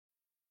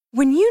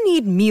When you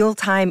need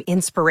mealtime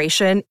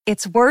inspiration,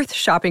 it's worth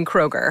shopping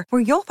Kroger,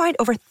 where you'll find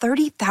over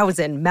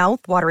 30,000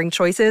 mouth-watering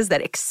choices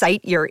that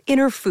excite your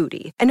inner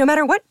foodie. And no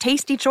matter what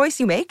tasty choice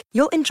you make,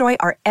 you'll enjoy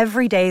our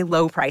everyday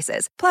low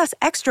prices, plus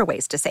extra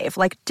ways to save,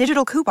 like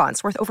digital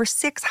coupons worth over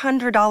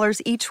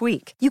 $600 each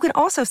week. You can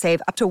also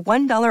save up to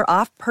 $1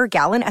 off per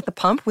gallon at the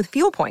pump with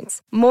fuel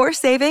points. More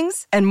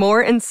savings and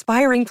more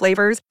inspiring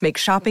flavors make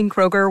shopping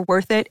Kroger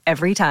worth it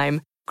every time.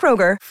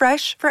 Kroger,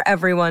 fresh for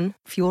everyone.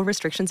 Fuel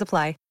restrictions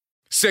apply.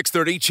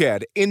 630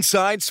 CHED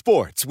Inside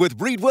Sports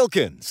with Reed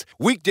Wilkins.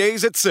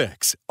 Weekdays at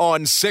 6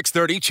 on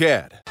 630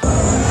 CHED.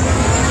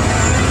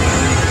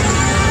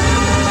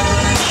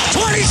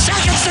 20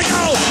 seconds to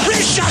go.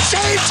 Wrist shot,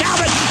 save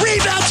Talbot.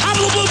 Rebound, top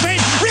of the blue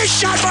paint.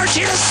 Wrist shot,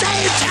 Martinez,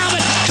 save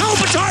Talbot.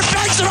 Kopitar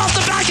banks it off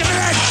the back of the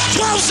net.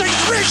 12 seconds,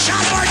 wrist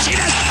shot,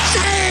 Martinez.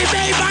 Save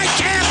made by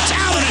Cam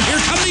Talbot. And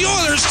here come the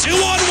Oilers,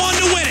 2-on-1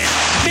 to win it.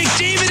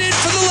 McDavid in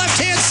for the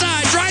left-hand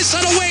side.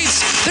 Draisaitl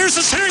waits. There's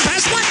the centering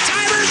pass.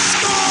 One-timer,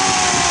 score!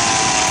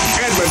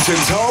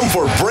 Edmonton's home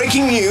for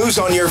breaking news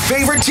on your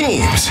favorite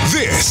teams.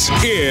 This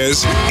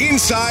is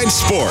Inside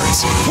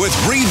Sports with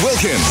Reed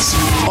Wilkins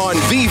on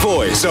the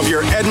voice of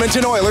your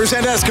Edmonton Oilers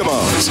and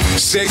Eskimos.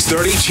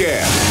 630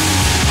 CHED.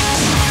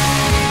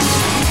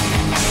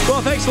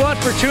 Well, thanks a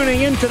lot for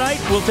tuning in tonight.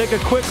 We'll take a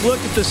quick look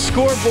at the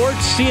scoreboard.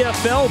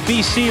 CFL,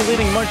 BC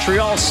leading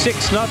Montreal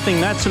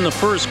 6-0. That's in the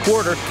first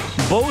quarter.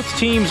 Both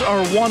teams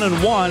are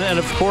 1-1, and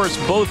of course,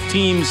 both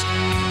teams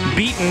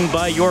beaten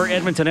by your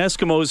Edmonton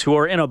Eskimos, who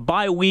are in a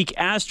bye week.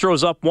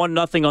 Astros up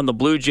 1-0 on the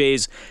Blue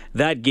Jays.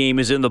 That game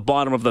is in the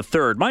bottom of the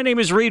third. My name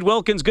is Reed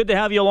Wilkins. Good to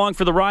have you along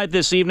for the ride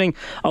this evening.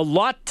 A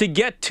lot to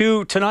get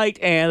to tonight,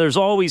 and there's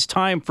always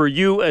time for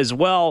you as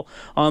well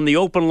on the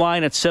open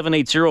line at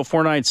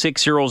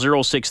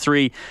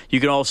 780-496-0063. You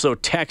can also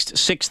text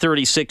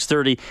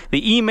 630-630.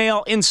 The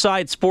email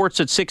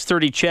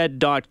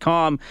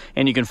insidesports@630ched.com,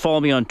 and you can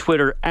follow me on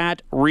Twitter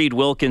at Reed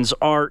Wilkins,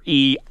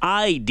 REID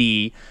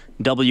Wilkins.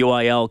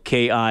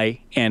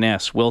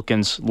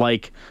 Wilkins,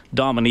 like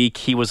Dominique,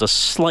 he was a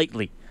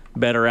slightly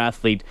better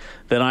athlete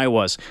than I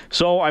was.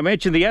 So I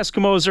mentioned the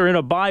Eskimos are in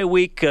a bye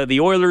week. The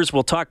Oilers,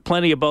 will talk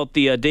plenty about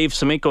the Dave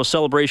Semenko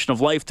celebration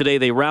of life today.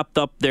 They wrapped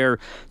up their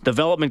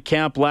development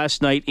camp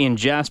last night in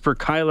Jasper.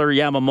 Kyler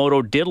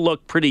Yamamoto did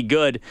look pretty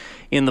good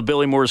in the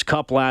Billy Moores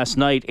Cup last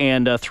night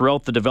and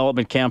throughout the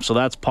development camp, so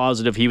that's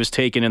positive. He was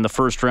taken in the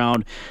first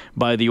round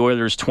by the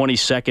Oilers,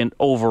 22nd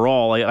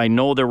overall. I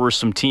know there were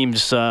some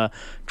teams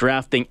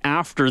drafting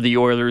after the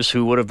Oilers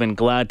who would have been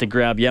glad to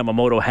grab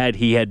Yamamoto had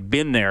he had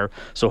been there,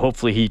 so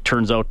hopefully he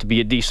turns out to be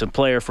a decent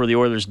player for the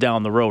Oilers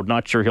down the road.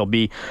 Not sure he'll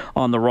be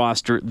on the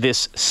roster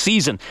this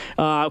season.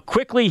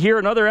 Quickly here,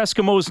 another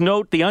Eskimos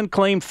note, the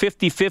unclaimed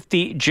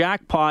 50-50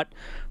 jackpot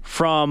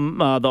from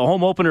the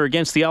home opener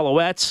against the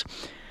Alouettes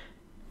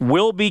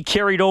will be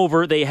carried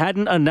over. They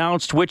hadn't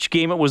announced which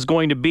game it was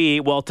going to be.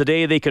 Well,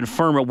 today they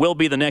confirm it will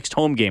be the next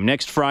home game.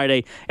 Next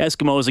Friday,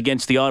 Eskimos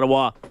against the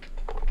Ottawa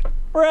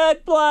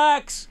Red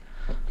Blacks.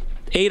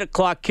 8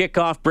 o'clock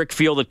kickoff,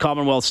 Brickfield at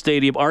Commonwealth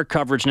Stadium. Our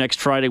coverage next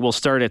Friday will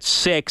start at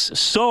 6.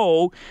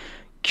 So,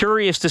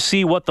 curious to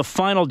see what the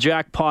final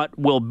jackpot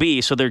will be.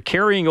 So they're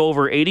carrying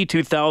over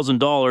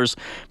 $82,000.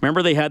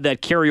 Remember, they had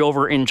that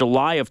carryover in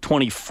July of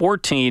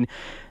 2014.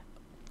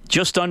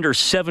 Just under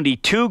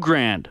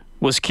 $72,000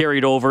 was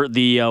carried over.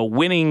 The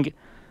winning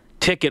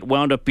ticket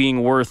wound up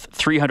being worth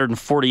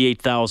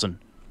 $348,000.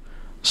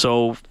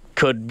 So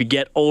could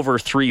get over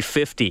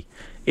 $350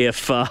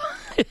 if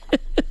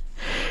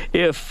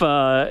if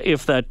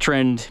that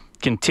trend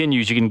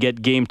continues. You can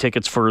get game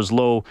tickets for as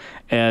low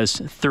as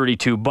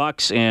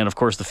 $32, and of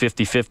course the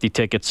 50-50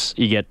 tickets,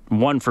 you get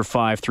 1 for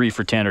 $5, 3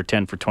 for $10, or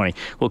 10 for $20.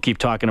 We'll keep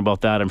talking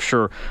about that, I'm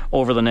sure,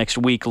 over the next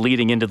week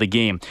leading into the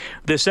game.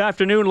 This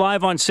afternoon,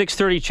 live on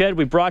 630 CHED,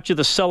 we brought you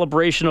the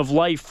celebration of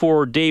life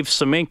for Dave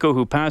Semenko,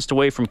 who passed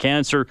away from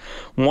cancer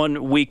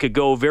 1 week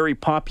ago. Very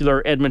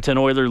popular Edmonton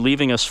Oiler,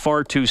 leaving us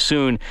far too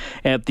soon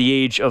at the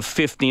age of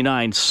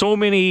 59. So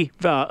many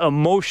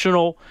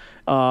emotional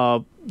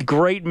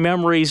great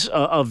memories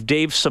of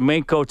Dave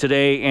Semenko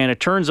today, and it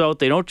turns out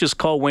they don't just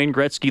call Wayne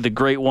Gretzky the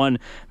Great One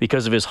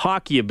because of his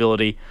hockey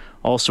ability,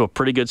 also a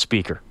pretty good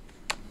speaker.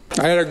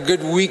 I had a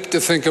good week to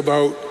think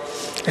about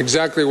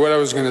exactly what I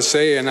was going to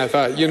say, and I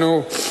thought,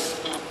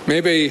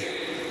 maybe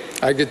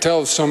I could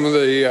tell some of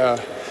the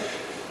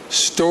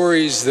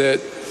stories that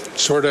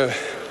sort of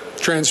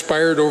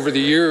transpired over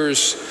the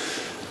years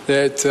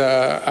that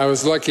I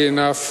was lucky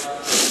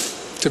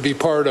enough to be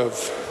part of.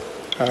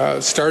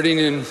 Starting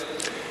in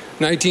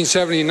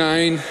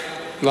 1979,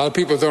 a lot of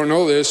people don't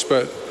know this,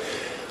 but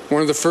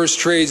one of the first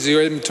trades the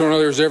Edmonton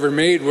Oilers ever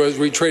made was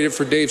we traded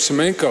for Dave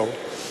Semenko.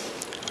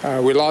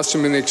 We lost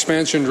him in the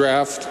expansion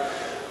draft.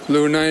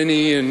 Lou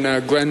Niney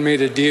and Glenn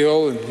made a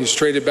deal, and he was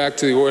traded back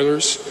to the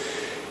Oilers.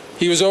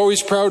 He was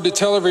always proud to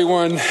tell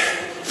everyone,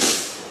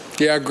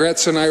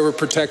 Gretz and I were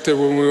protected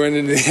when we went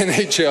into the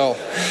NHL.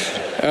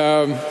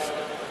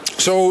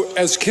 So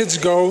as kids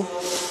go,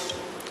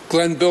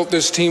 Glenn built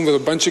this team with a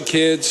bunch of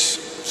kids,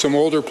 some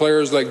older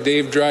players like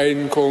Dave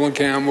Dryden, Colin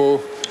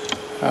Campbell,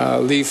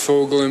 Lee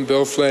Fogelin,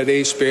 Bill Flett,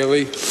 Ace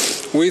Bailey.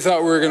 We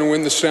thought we were going to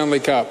win the Stanley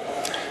Cup.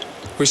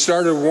 We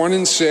started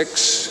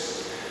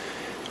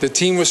 1-6. The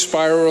team was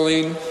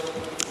spiraling,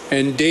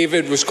 and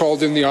David was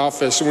called in the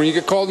office. And when you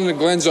get called into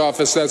Glenn's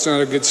office, that's not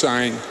a good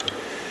sign.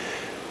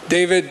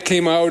 David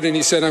came out and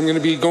he said, I'm going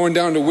to be going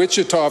down to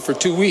Wichita for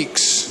 2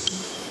 weeks.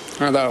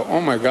 I thought,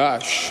 oh my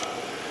gosh.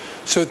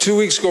 So 2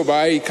 weeks go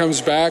by, he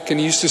comes back, and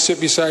he used to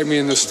sit beside me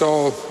in the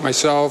stall,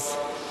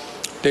 myself,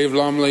 Dave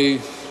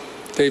Lumley,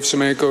 Dave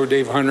Semenko,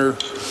 Dave Hunter.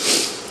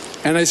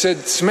 And I said,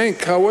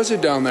 Semenk, how was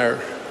it down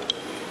there?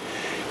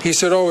 He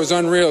said, oh, it was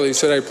unreal. He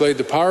said, I played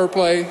the power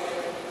play,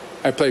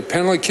 I played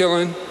penalty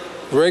killing,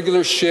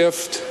 regular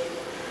shift,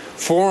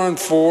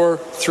 4-on-4,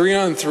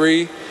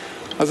 3-on-3.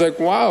 I was like,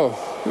 wow,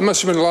 it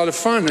must have been a lot of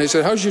fun. I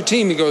said, how's your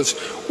team? He goes,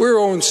 we're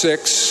 0-6.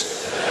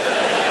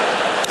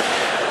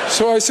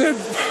 So I said,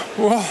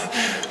 well,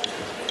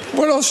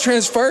 what else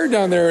transpired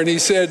down there? And he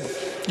said,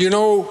 you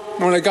know,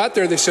 when I got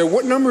there, they said,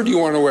 what number do you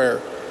want to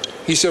wear?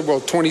 He said,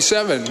 well,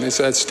 27. They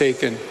said, that's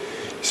taken.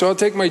 So I'll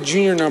take my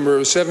junior number. It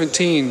was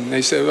 17.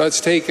 They said, well,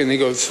 that's taken. He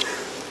goes,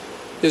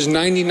 is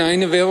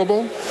 99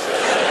 available?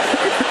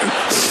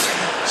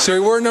 So he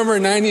wore number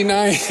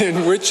 99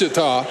 in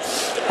Wichita,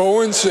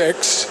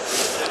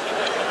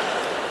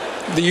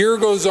 0-6. The year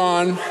goes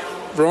on.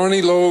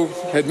 Ronnie Lowe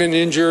had been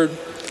injured.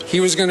 He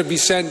was going to be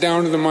sent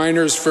down to the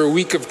minors for a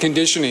week of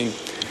conditioning.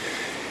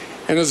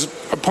 And as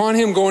upon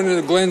him going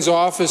into Glenn's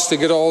office to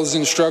get all his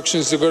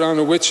instructions to go down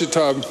to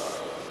Wichita,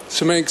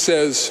 Semenk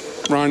says,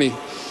 Ronnie,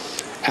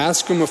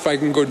 ask him if I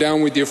can go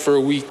down with you for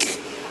a week.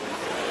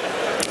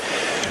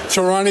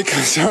 So Ronnie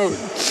comes out.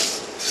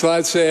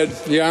 Slad said,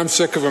 yeah, I'm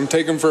sick of him.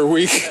 Take him for a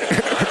week.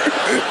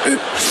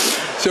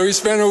 So he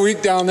spent a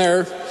week down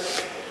there.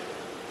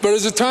 But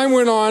as the time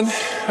went on,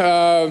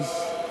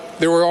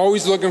 they were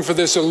always looking for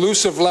this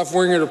elusive left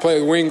winger to play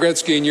with Wayne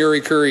Gretzky and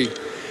Yuri Curry.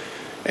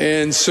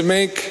 And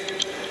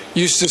Semenk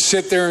used to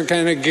sit there and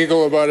kind of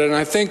giggle about it. And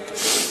I think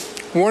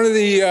one of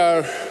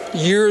the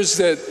years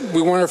that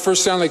we won our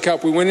first Stanley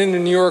Cup, we went into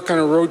New York on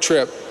a road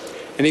trip,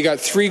 and he got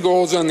 3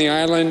 goals on the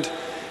island.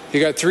 He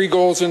got 3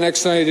 goals the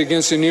next night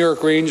against the New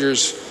York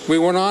Rangers. We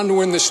went on to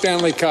win the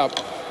Stanley Cup.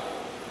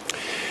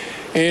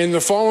 And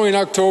the following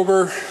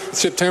October,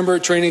 September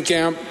at training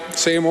camp,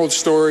 same old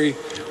story.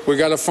 We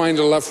got to find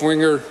a left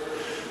winger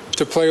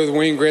to play with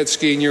Wayne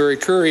Gretzky and Yuri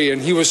Curry.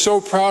 And he was so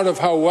proud of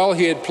how well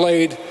he had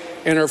played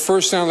in our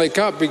first Stanley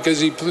Cup because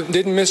he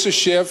didn't miss a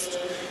shift.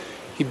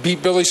 He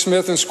beat Billy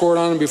Smith and scored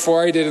on him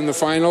before I did in the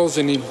finals,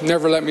 and he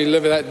never let me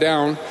live that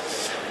down.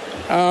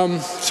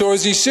 So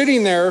as he's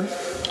sitting there,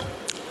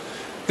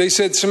 they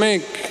said,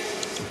 Semenk,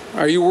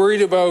 are you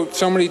worried about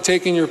somebody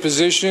taking your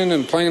position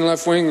and playing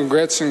left wing with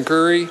Gretz and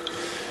Curry?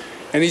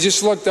 And he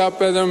just looked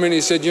up at them and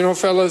he said, you know,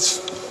 fellas,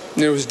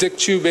 and it was Dick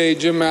Chubay,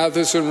 Jim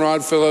Matheson,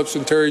 Rod Phillips,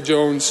 and Terry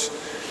Jones.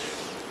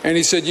 And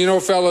he said, you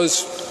know, fellas,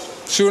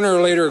 sooner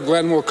or later,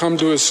 Glenn will come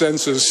to his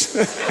senses.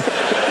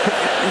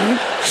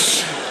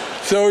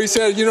 So he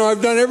said, you know,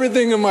 I've done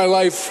everything in my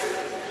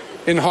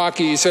life in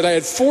hockey. He said, I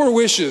had 4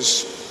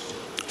 wishes.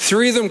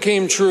 3 of them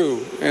came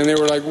true. And they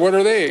were like, what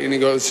are they? And he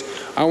goes,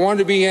 I wanted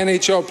to be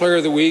NHL Player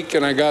of the Week,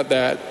 and I got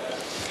that.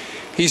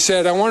 He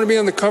said, I want to be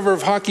on the cover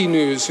of Hockey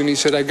News. And he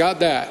said, I got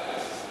that.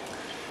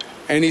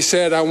 And he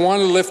said, I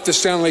want to lift the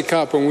Stanley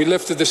Cup. And we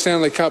lifted the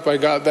Stanley Cup, I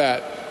got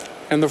that.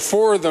 And the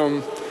 4 of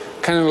them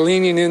kind of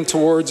leaning in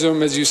towards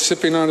him as he's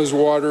sipping on his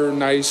water,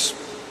 nice.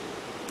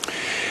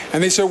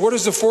 And they said, what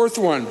is the 4th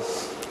one?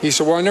 He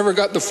said, well, I never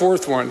got the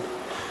 4th one.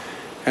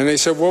 And they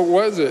said, what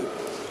was it?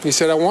 He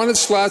said, I wanted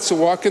Slats to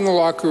walk in the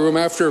locker room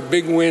after a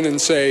big win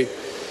and say,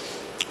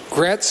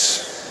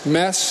 Gretz,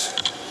 Mess,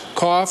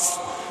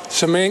 Cough,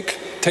 Semenk,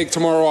 take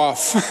tomorrow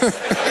off.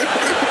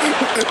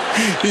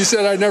 He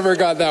said, I never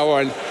got that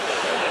one.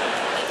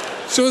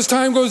 So as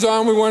time goes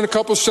on, we won a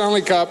couple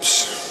Stanley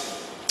Cups.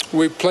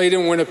 We played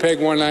in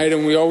Winnipeg one night,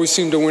 and we always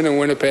seemed to win in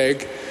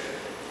Winnipeg.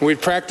 We'd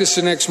practice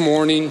the next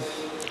morning,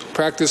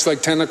 practice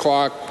like 10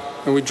 o'clock,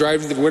 and we'd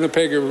drive to the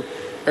Winnipeg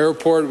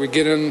airport. We'd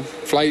get in,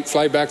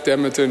 fly back to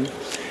Edmonton.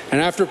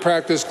 And after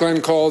practice,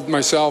 Glenn called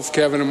myself,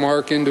 Kevin, and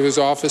Mark into his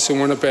office in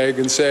Winnipeg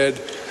and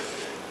said,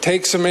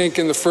 take Semenk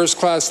in the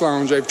first-class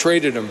lounge. I've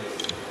traded him.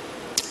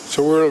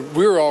 So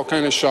we were all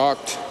kind of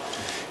shocked.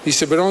 He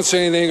said, but don't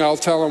say anything. I'll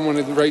tell him when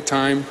at the right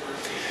time.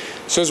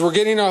 So as we're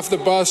getting off the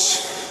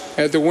bus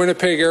at the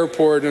Winnipeg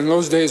airport, in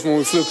those days when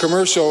we flew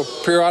commercial,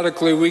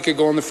 periodically we could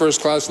go in the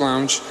first-class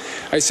lounge.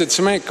 I said,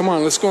 Semenk, come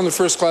on, let's go in the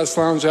first-class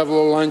lounge, have a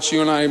little lunch,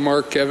 you and I,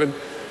 Mark, Kevin.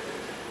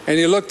 And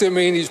he looked at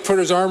me and he put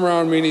his arm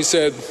around me and he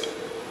said,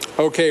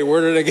 okay,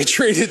 where did I get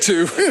traded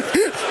to?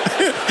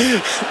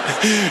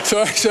 So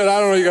I said, I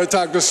don't know, you got to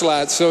talk to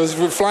Slats. So as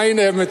we're flying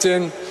to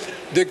Edmonton,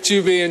 Dick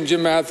Chubay and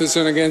Jim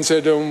Matheson again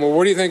said to him, well,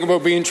 what do you think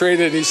about being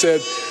traded? And he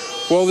said,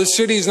 well, the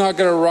city's not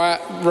going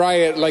to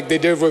riot like they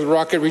did with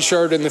Rocket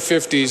Richard in the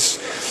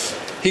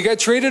 50s. He got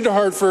traded to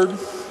Hartford,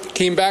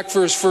 came back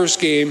for his first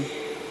game.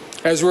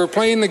 As we were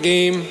playing the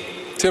game,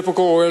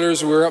 typical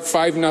Oilers, we were up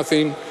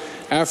 5-0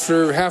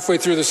 after halfway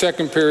through the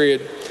second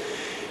period.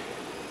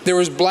 There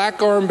was black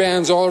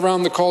armbands all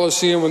around the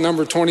Coliseum with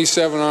number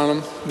 27 on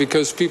them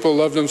because people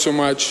loved him so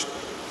much.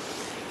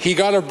 He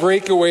got a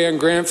breakaway on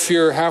Grant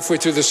Fuhr halfway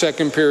through the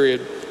second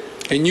period.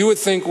 And you would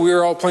think we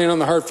were all playing on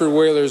the Hartford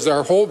Whalers.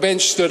 Our whole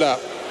bench stood up.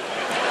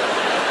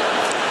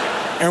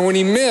 And when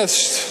he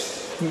missed,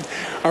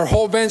 our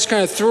whole bench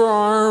kind of threw our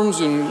arms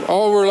and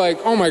all were like,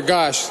 oh my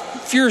gosh,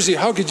 Furzy,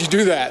 how could you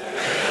do that?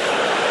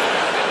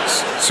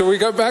 So we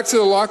got back to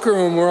the locker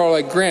room. We're all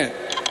like, Grant,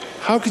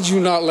 how could you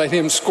not let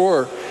him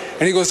score?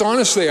 And he goes,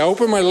 honestly, I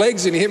opened my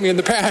legs and he hit me in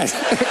the pad.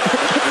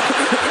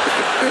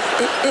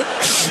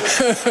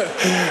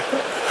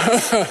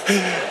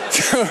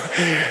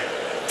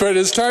 But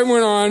as time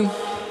went on,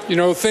 you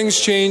know, things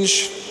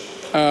changed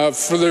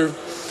for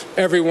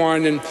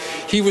everyone. And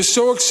he was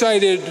so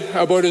excited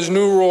about his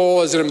new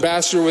role as an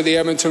ambassador with the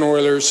Edmonton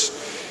Oilers.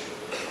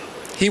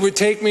 He would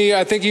take me,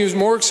 I think he was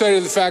more excited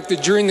of the fact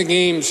that during the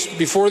games,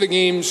 before the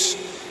games,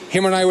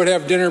 him and I would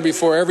have dinner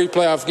before every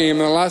playoff game.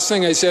 And the last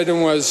thing I said to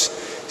him was,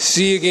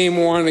 see you game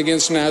one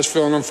against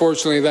Nashville. And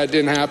unfortunately, that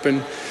didn't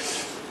happen.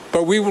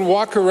 But we would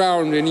walk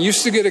around, and he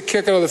used to get a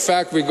kick out of the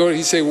fact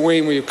he'd say,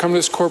 Wayne, will you come to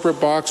this corporate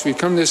box? Will you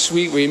come to this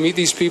suite? Will you meet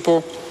these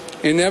people?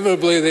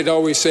 Inevitably, they'd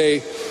always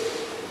say,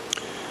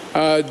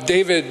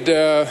 David,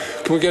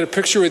 can we get a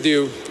picture with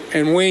you?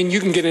 And Wayne, you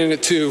can get in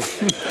it too.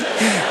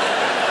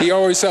 He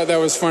always thought that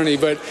was funny,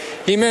 but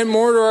he meant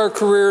more to our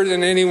career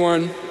than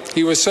anyone.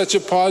 He was such a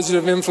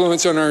positive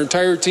influence on our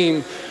entire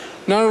team,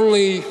 not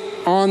only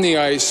on the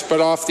ice,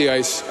 but off the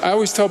ice. I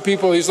always tell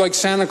people he's like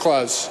Santa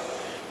Claus.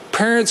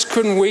 Parents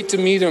couldn't wait to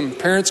meet him.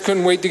 Parents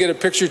couldn't wait to get a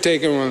picture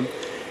taken with him.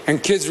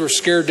 And kids were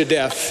scared to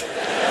death.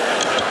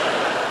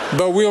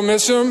 But we'll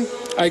miss him.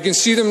 I can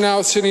see them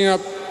now sitting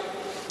up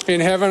in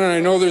heaven, and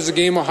I know there's a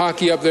game of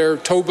hockey up there.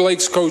 Toe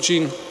Blake's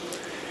coaching.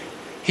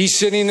 He's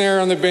sitting there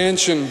on the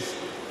bench, and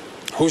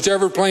who's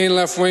ever playing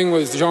left wing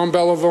with Jean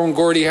Beliveau and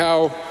Gordie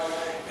Howe,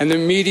 and the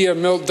media,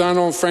 Milt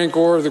Dunnell and Frank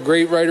Orr, the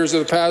great writers of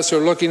the past, are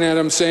looking at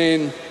him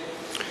saying,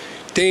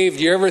 Dave,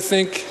 do you ever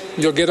think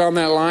you'll get on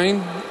that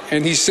line?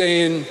 And he's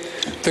saying,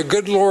 the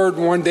good Lord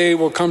one day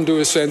will come to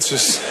his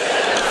senses.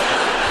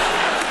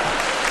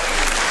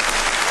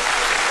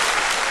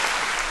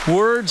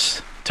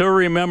 Words to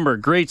remember.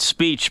 Great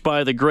speech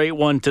by the great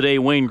one today,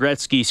 Wayne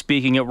Gretzky,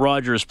 speaking at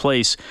Rogers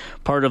Place,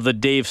 part of the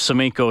Dave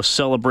Semenko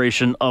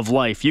Celebration of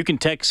Life. You can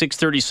text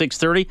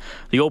 630-630,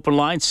 the open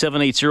line,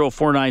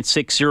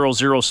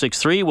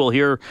 780-496-0063. We'll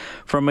hear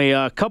from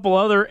a couple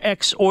other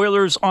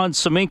ex-Oilers on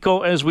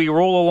Semenko as we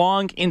roll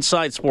along.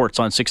 Inside Sports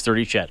on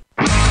 630 CHED.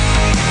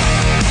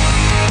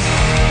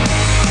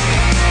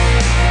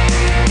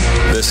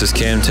 This is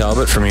Cam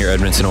Talbot from your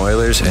Edmonton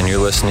Oilers, and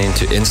you're listening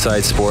to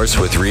Inside Sports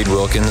with Reed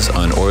Wilkins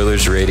on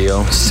Oilers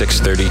Radio,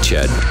 630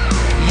 CHED.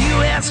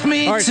 All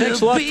right,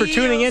 thanks a lot for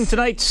tuning in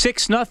tonight.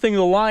 6-0,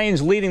 the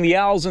Lions leading the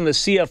Owls in the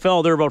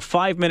CFL. They're about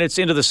 5 minutes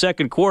into the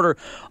second quarter.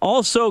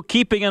 Also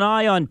keeping an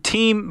eye on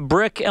Team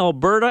Brick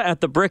Alberta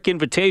at the Brick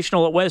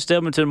Invitational at West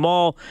Edmonton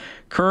Mall.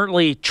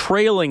 Currently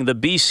trailing the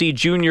BC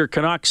Junior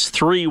Canucks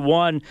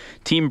 3-1.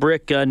 Team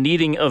Brick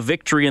needing a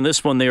victory in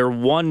this one. They are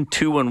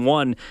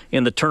 1-2-1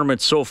 in the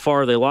tournament so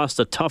far. They lost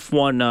a tough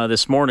one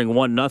this morning,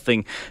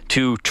 1-0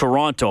 to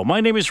Toronto. My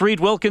name is Reed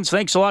Wilkins.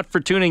 Thanks a lot for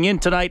tuning in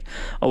tonight.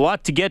 A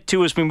lot to get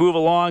to as we move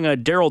along.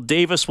 Daryl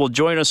Davis will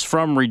join us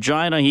from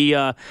Regina. He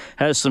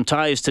has some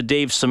ties to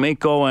Dave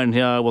Semenko, and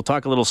we'll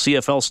talk a little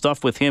CFL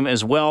stuff with him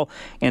as well.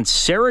 And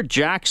Sarah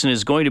Jackson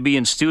is going to be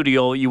in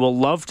studio. You will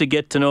love to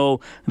get to know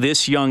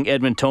this young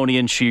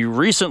Edmontonian. She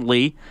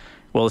recently,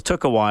 well, it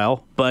took a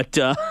while, but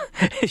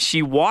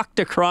she walked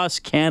across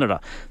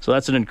Canada. So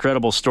that's an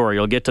incredible story.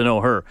 You'll get to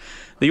know her.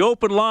 The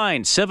open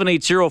line,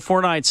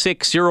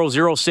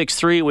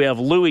 780-496-0063. We have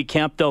Louis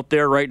camped out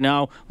there right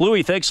now.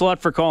 Louis, thanks a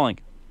lot for calling.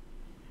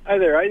 Hi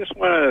there. I just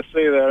wanted to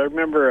say that I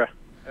remember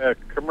a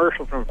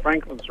commercial from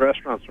Franklin's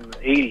Restaurants from the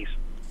 80s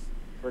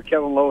where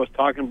Kevin Lowe was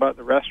talking about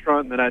the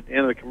restaurant, and then at the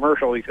end of the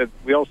commercial he said,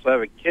 we also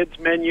have a kids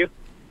menu.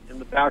 In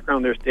the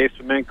background there's Dave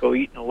Semenko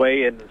eating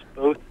away in his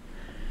booth.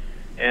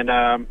 And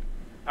I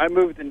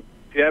moved to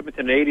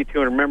Edmonton in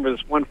 82 and remember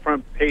this one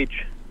front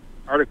page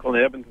article in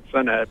the Edmonton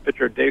Sun had a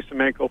picture of Dave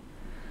Semenko.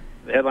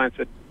 The headline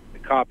said, the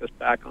cop is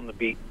back on the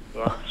beat.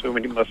 So I'm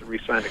assuming he must have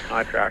re-signed a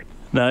contract.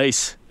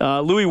 Nice.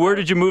 Louis, where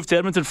did you move to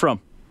Edmonton from?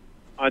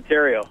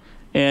 Ontario.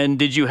 And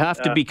did you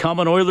have to become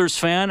an Oilers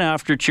fan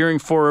after cheering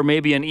for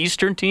maybe an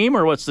Eastern team,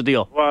 or what's the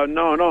deal? Well,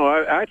 no.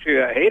 I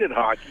hated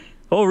hockey.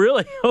 Oh,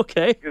 really?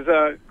 Okay.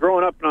 Because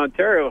growing up in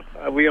Ontario,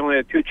 we only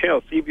had two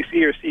channels,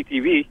 CBC or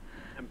CTV,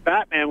 and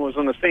Batman was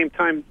on the same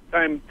time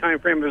frame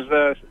as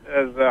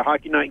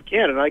Hockey Night in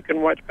Canada. I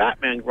couldn't watch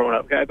Batman growing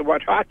up. I had to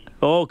watch hockey.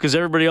 Oh, because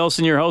everybody else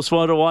in your house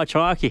wanted to watch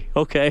hockey.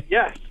 Okay.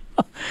 Yes.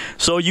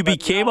 So you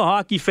became a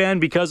hockey fan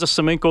because of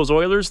Semenko's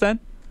Oilers then?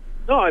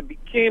 No, I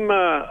became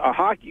a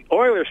hockey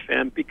Oilers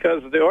fan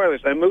because of the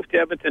Oilers. I moved to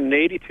Edmonton in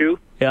 82.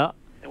 Yeah.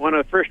 And one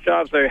of the first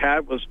jobs I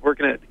had was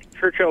working at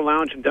Churchill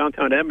Lounge in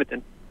downtown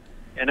Edmonton.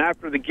 And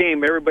after the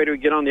game, everybody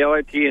would get on the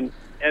LRT, and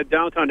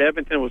downtown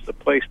Edmonton was the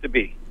place to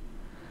be.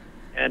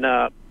 And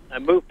I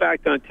moved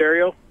back to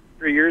Ontario,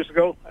 3 years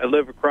ago. I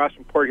live across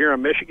from Port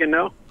Huron, Michigan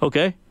now.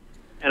 Okay.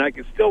 And I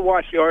can still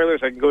watch the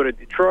Oilers. I can go to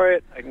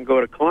Detroit. I can go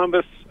to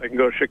Columbus. I can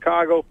go to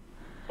Chicago,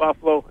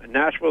 Buffalo, and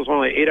Nashville is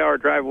only an 8-hour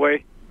drive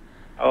away.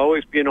 I'll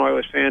always be an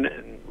Oilers fan,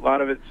 and a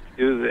lot of it's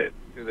due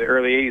to the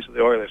early 80s of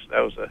the Oilers.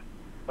 That was a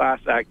class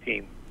act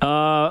team.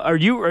 Are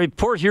you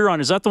Port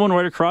Huron? Is that the one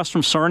right across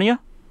from Sarnia?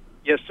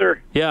 Yes,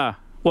 sir. Yeah.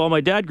 Well,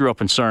 my dad grew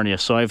up in Sarnia,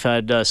 so I've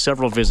had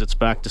several visits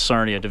back to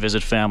Sarnia to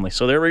visit family.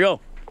 So there we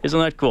go. Isn't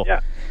that cool? Yeah.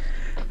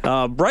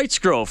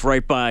 Brightsgrove,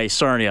 right by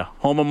Sarnia,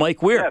 home of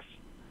Mike Weir. Yes.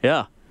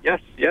 Yeah.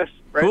 Yes.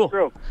 Cool.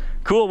 Brightsgrove.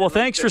 Cool. Well,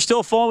 thanks for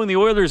still following the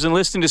Oilers and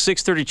listening to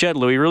 630 Ched,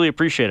 Louis. Really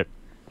appreciate it.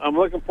 I'm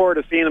looking forward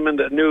to seeing them in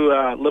the new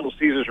Little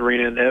Caesars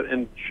Arena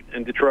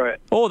in Detroit.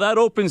 Oh, that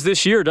opens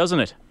this year, doesn't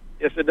it?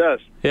 Yes, it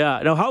does.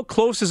 Yeah. Now, how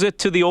close is it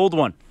to the old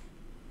one?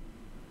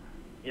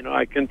 You know,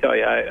 I couldn't tell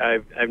you.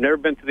 I've never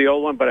been to the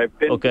old one, but I've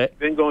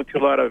been going to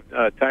a lot of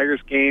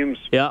Tigers games.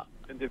 Yeah.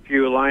 Been to a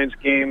few Lions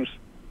games.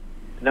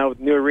 Now with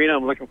the new arena,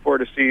 I'm looking forward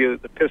to see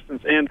the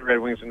Pistons and the Red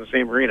Wings in the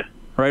same arena.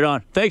 Right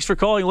on. Thanks for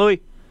calling,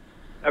 Louis.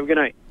 Have a good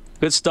night.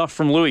 Good stuff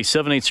from Louis,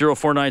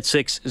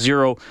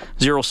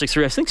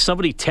 780-496-0063. I think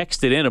somebody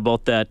texted in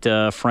about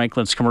that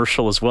Franklin's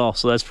commercial as well,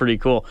 so that's pretty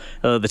cool.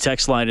 The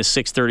text line is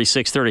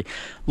 630-630.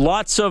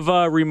 Lots of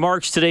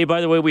remarks today.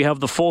 By the way, we have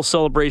the full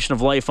celebration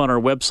of life on our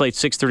website,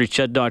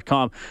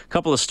 630ched.com. A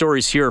couple of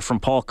stories here from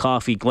Paul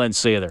Coffey, Glenn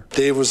Sather.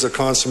 Dave was a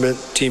consummate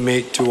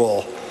teammate to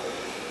all.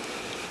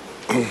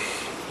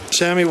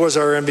 Sammy was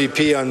our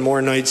MVP on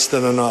more nights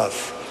than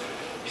enough.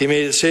 He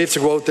made it safe to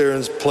go out there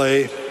and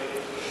play.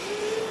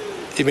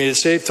 He made it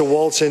safe to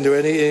waltz into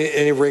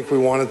any rink we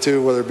wanted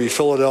to, whether it be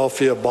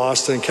Philadelphia,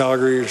 Boston,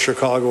 Calgary, or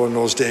Chicago in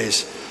those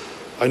days.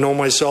 I know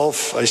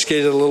myself, I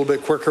skated a little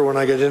bit quicker when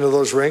I got into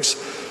those rinks,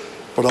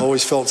 but I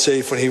always felt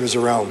safe when he was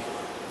around.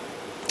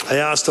 I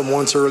asked him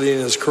once early in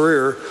his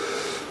career,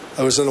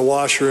 I was in the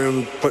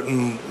washroom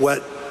putting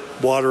wet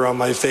water on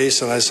my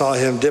face, and I saw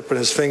him dipping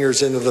his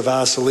fingers into the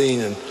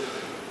Vaseline and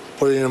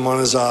putting them on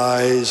his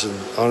eyes and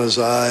on his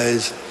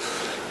eyes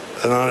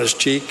and on his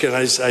cheek, and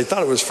I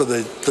thought it was for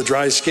the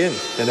dry skin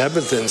in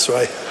Edmonton, so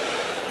I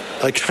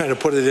kind of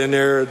put it in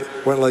there,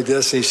 went like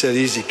this, and he said,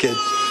 "Easy, kid.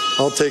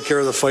 I'll take care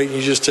of the fight, and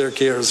you just take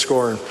care of the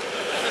scoring."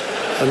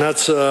 And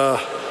that's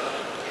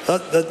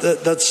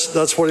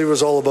what he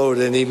was all about,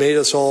 and he made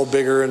us all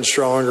bigger and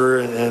stronger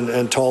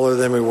and taller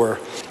than we were.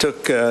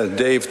 Took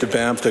Dave to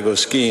Banff to go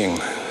skiing,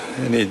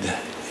 and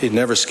he'd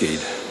never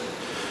skied.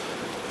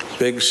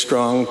 Big,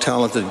 strong,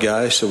 talented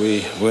guy, so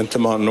we went to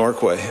Mount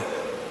Norquay.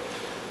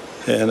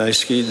 And I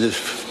skied the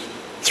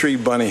 3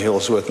 bunny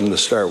hills with him to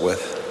start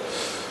with.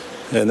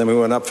 And then we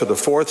went up for the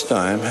 4th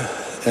time,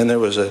 and there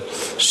was a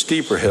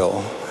steeper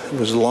hill. It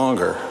was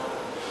longer,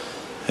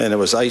 and it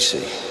was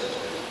icy.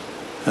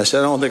 I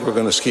said, "I don't think we're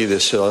going to ski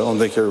this hill. I don't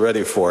think you're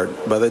ready for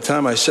it." By the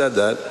time I said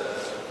that,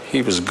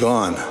 he was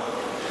gone.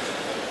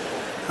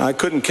 I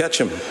couldn't catch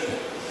him.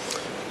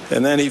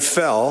 And then he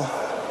fell,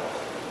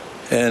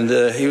 and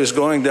he was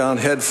going down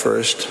head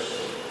first,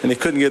 and he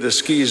couldn't get his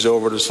skis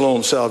over to slow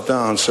himself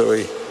down, so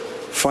he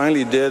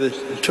finally did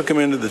it. Took him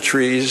into the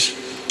trees.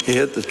 He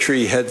hit the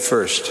tree head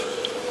first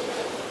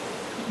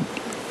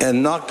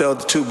and knocked out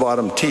the 2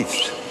 bottom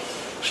teeth.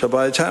 So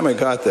by the time I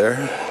got there,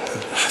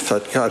 I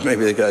thought, God,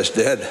 maybe the guy's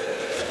dead.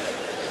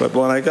 But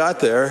when I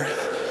got there,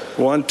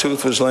 one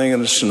tooth was laying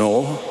in the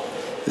snow.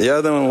 The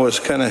other one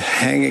was kind of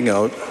hanging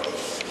out.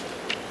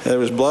 And there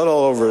was blood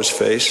all over his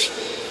face.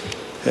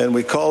 And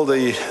we called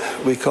the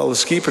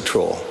ski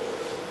patrol.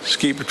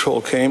 Ski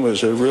patrol came. It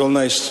was a real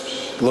nice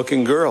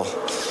looking girl.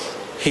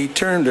 He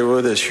turned to her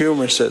with his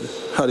humor and said,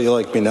 "How do you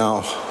like me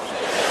now?"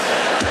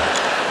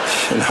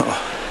 You know,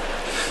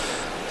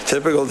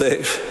 typical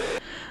Dave.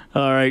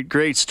 All right,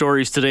 great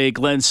stories today.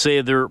 Glenn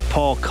Sather,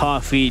 Paul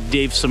Coffey,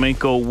 Dave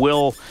Semenko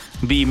will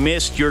be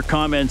missed. Your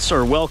comments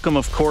are welcome,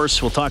 of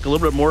course. We'll talk a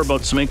little bit more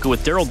about Semenko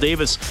with Daryl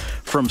Davis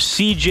from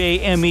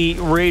CJME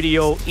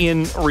Radio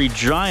in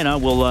Regina.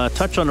 We'll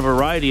touch on a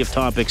variety of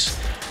topics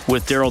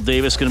with Daryl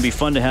Davis. Going to be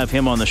fun to have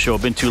him on the show.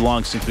 Been too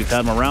long since we've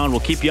had him around.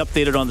 We'll keep you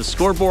updated on the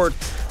scoreboard.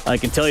 I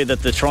can tell you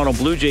that the Toronto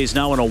Blue Jays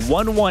now in a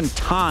 1-1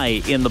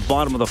 tie in the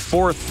bottom of the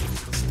 4th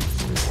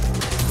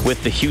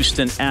with the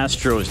Houston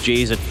Astros.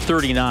 Jays at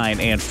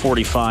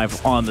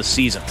 39-45 on the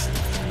season.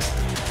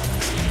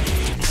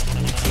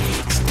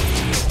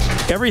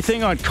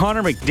 Everything on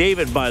Connor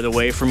McDavid, by the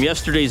way, from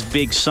yesterday's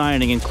big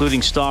signing,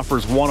 including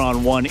Stauffer's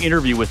one-on-one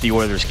interview with the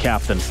Oilers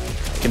captain,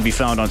 can be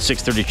found on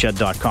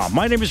 630ched.com.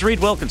 My name is Reed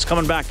Wilkins,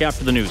 coming back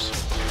after the news.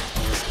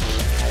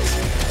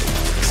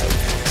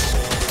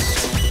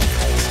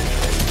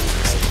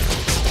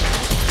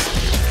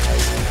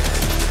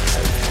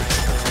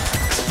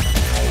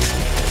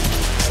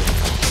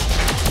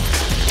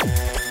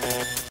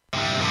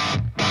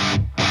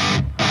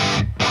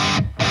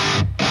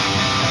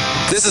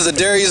 This is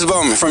Adarius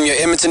Bowman from your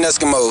Edmonton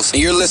Eskimos,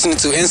 and you're listening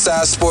to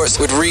Inside Sports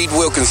with Reed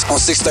Wilkins on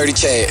 630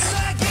 Chad.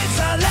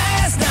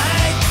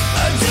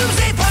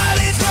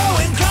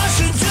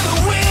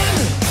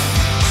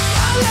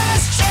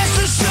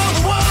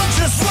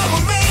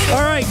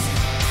 All right.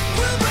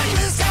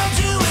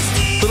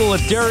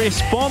 couple of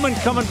Darius Bowman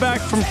coming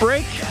back from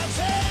break.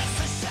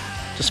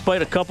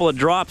 Despite a couple of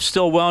drops,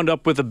 still wound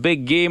up with a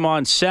big game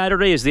on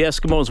Saturday as the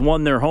Eskimos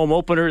won their home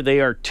opener.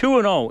 They are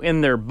 2-0 in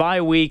their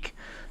bye week.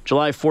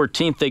 July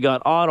 14th, they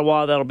got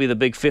Ottawa. That'll be the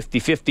big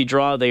 50-50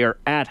 draw. They are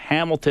at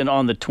Hamilton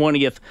on the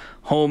 20th,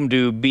 home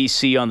to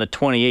BC on the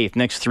 28th.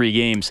 Next 3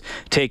 games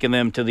taking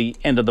them to the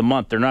end of the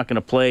month. They're not going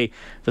to play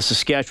the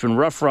Saskatchewan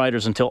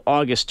Roughriders until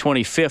August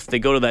 25th. They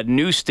go to that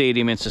new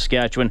stadium in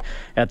Saskatchewan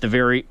at the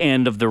very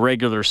end of the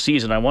regular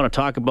season. I want to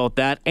talk about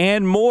that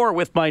and more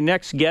with my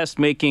next guest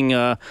making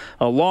a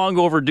long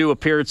overdue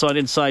appearance on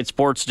Inside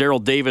Sports,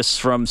 Daryl Davis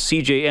from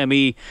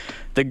CJME,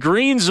 the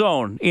Green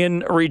Zone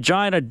in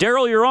Regina.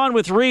 Daryl, you're on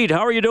with Reed.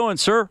 How are you doing,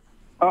 sir?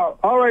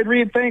 All right,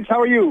 Reed. Thanks.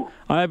 How are you?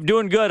 I'm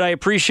doing good. I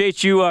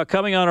appreciate you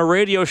coming on a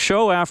radio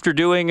show after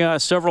doing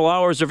several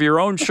hours of your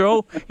own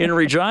show in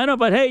Regina.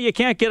 But, hey, you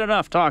can't get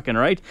enough talking,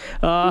 right?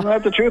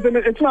 That's the truth. And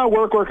it's not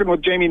working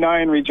with Jamie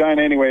Nye in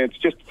Regina anyway. It's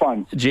just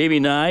fun. Jamie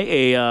Nye,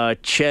 a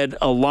CHED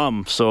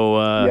alum. So,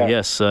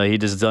 yes, he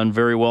has done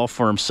very well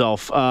for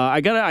himself.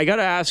 I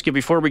gotta ask you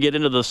before we get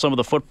into some of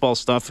the football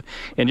stuff,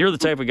 and you're the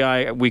type of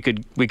guy we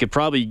could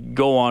probably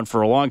go on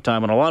for a long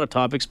time on a lot of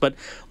topics. But,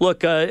 look,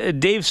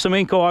 Dave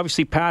Semenko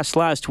obviously passed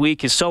last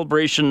week. His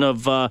celebration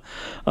of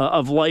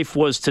life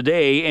was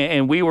today,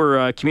 and we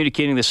were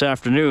communicating this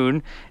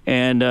afternoon,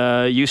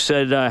 and you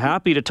said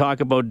happy to talk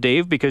about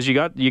Dave because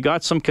you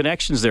got some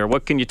connections there.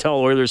 What can you tell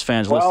Oilers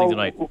fans listening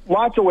tonight?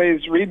 Lots of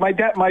ways, Reed.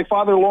 My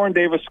father, Lauren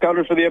Davis,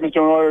 scouted for the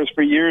Edmonton Oilers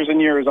for years and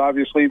years,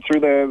 obviously through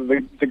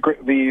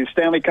the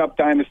Stanley Cup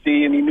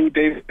dynasty, and he knew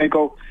Dave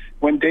Semenko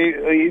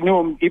he knew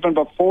him even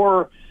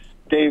before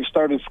Dave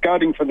started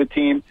scouting for the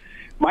team.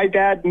 My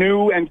dad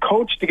knew and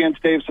coached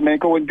against Dave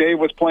Semenko when Dave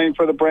was playing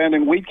for the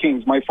Brandon Wheat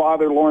Kings. My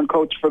father, Lauren,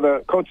 coached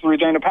the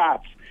Regina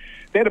Pats.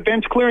 They had a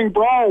bench-clearing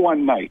brawl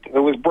one night. It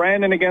was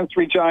Brandon against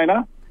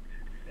Regina,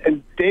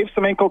 and Dave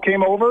Semenko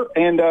came over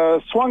and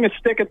swung a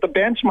stick at the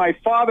bench. My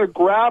father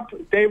grabbed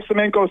Dave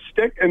Semenko's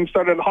stick and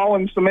started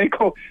hauling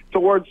Semenko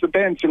towards the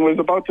bench and was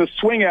about to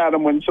swing at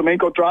him when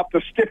Semenko dropped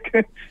the stick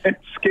and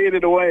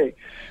skated away.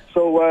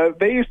 So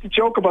they used to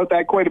joke about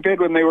that quite a bit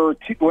when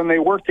they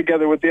worked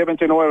together with the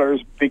Edmonton Oilers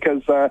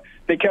because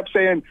they kept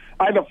saying,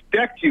 "I'd have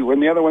decked you,"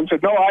 and the other one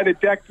said, "No, I'd have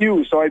decked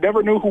you." So I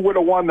never knew who would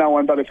have won that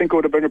one, but I think it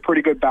would have been a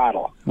pretty good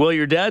battle. Well,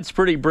 your dad's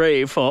pretty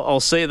brave. I'll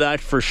say that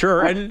for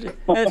sure. And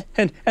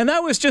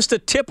that was just a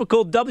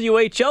typical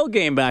WHL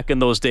game back in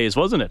those days,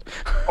 wasn't it?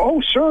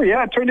 Oh, sure,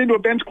 yeah. It turned into a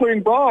bench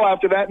clearing brawl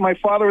after that. My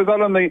father was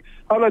out on the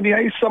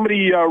ice.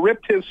 Somebody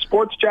ripped his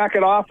sports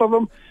jacket off of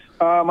him.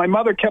 My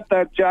mother kept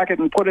that jacket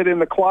and put it in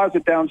the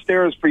closet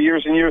downstairs for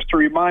years and years to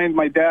remind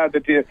my dad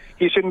that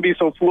he shouldn't be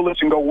so foolish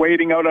and go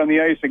wading out on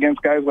the ice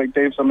against guys like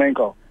Dave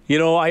Semenko. You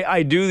know,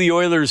 I do the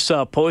Oilers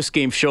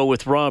post-game show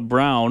with Rob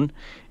Brown,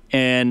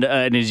 and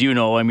as you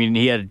know, I mean,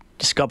 he had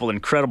just a couple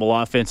incredible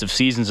offensive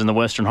seasons in the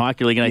Western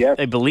Hockey League, and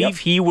I believe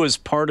he was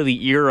part of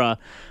the era.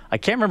 I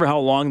can't remember how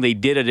long they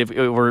did it,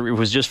 or it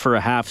was just for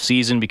a half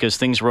season because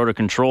things were out of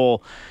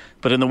control.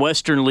 But in the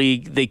Western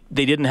League, they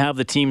didn't have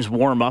the teams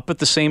warm up at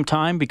the same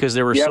time because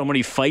there were so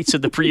many fights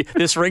at the pre.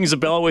 This rings a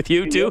bell with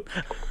you, too?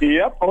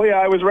 Yep. Oh, yeah,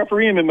 I was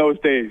refereeing in those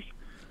days.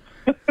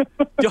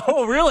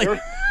 Oh, really?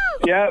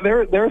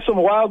 There are some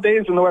wild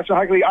days in the Western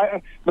Hockey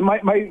League.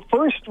 My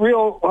first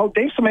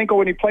Dave Semenko,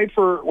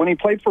 when he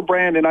played for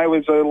Brandon, I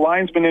was a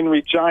linesman in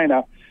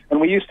Regina, and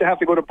we used to have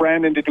to go to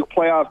Brandon to do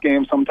playoff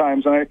games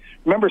sometimes. And I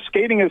remember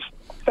skating as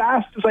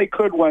fast as I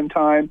could one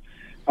time,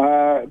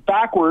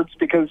 backwards,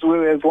 because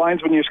as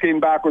linesmen you're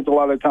skating backwards a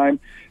lot of the time.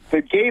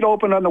 The gate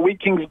opened on the Wheat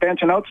Kings bench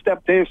and out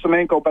stepped Dave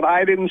Semenko, but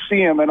I didn't see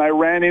him, and I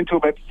ran into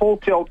him at full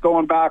tilt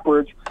going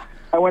backwards.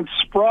 I went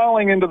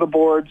sprawling into the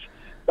boards.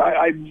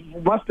 I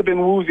must have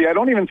been woozy. I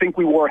don't even think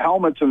we wore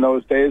helmets in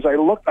those days.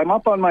 I'm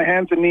up on my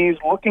hands and knees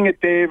looking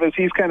at Dave as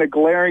he's kind of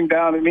glaring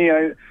down at me.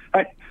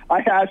 I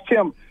asked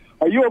him,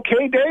 "Are you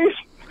okay, Dave?"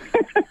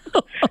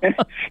 And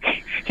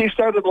he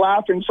started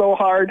laughing so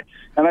hard,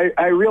 and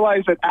I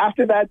realized that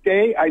after that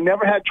day, I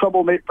never had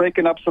trouble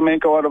breaking up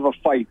Semenko out of a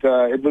fight.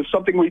 It was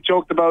something we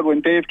joked about when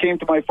Dave came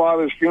to my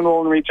father's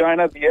funeral in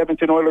Regina. The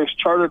Edmonton Oilers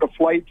chartered a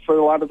flight for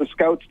a lot of the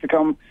scouts to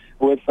come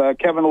with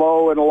Kevin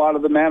Lowe and a lot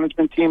of the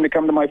management team to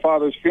come to my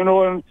father's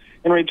funeral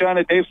in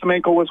Regina. Dave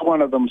Semenko was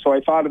one of them, so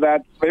I thought of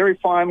that very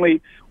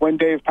fondly when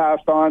Dave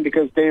passed on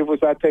because Dave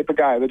was that type of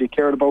guy, that he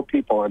cared about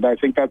people, and I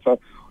think that's a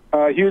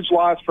huge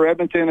loss for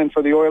Edmonton and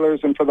for the Oilers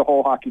and for the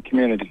whole hockey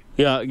community.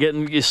 Yeah,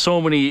 getting so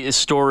many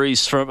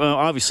stories from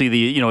obviously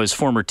his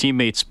former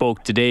teammates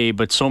spoke today,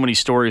 but so many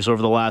stories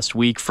over the last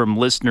week from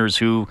listeners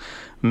who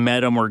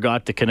met him or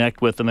got to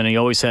connect with him, and he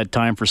always had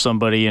time for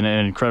somebody and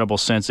an incredible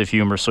sense of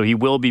humor. So he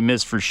will be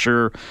missed for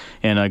sure,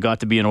 and got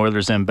to be an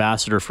Oilers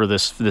ambassador for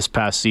this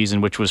past season,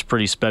 which was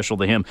pretty special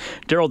to him.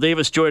 Daryl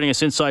Davis joining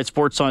us Inside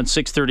Sports on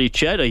 630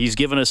 CHED. He's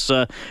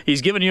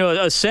given you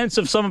a sense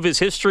of some of his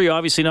history,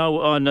 obviously now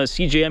on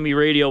CJME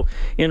Radio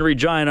in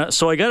Regina.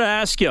 So I got to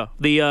ask you,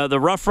 the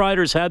Rough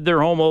Riders had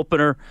their home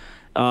opener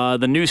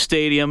the new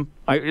stadium.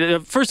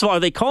 First of all, are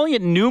they calling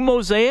it New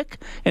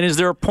Mosaic? And is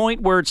there a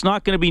point where it's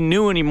not going to be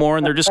new anymore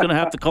and they're just going to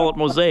have to call it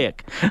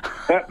Mosaic?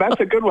 That's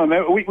a good one.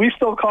 We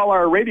still call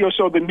our radio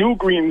show the New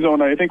Green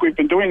Zone. I think we've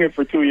been doing it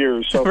for 2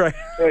 years. So right.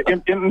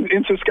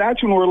 In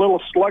Saskatchewan, we're a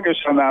little sluggish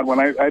on that one.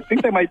 I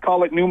think they might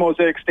call it New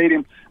Mosaic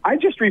Stadium. I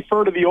just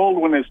refer to the old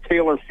one as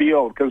Taylor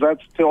Field because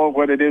that's still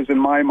what it is in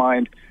my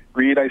mind.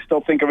 Reed, I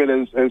still think of it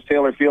as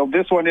Taylor Field.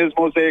 This one is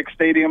Mosaic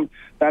Stadium.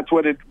 That's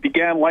what it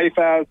began life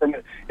as,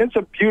 and it's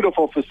a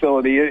beautiful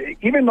facility.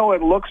 Even though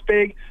it looks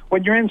big,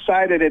 when you're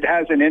inside it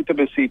has an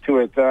intimacy to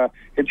it.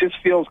 It just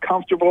feels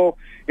comfortable.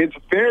 It's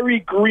very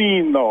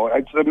green, though.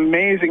 It's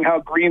amazing how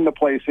green the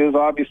place is,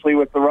 obviously,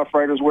 with the Rough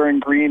Riders wearing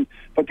green.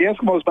 But the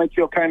Eskimos might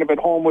feel kind of at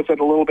home with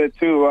it a little bit,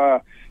 too.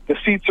 The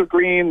seats are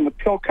green. The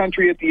Pill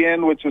Country at the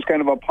end, which is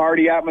kind of a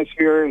party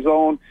atmosphere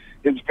zone,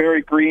 is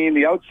very green.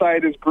 The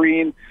outside is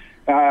green.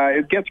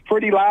 It gets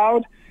pretty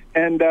loud,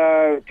 and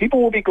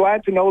people will be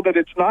glad to know that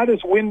it's not as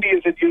windy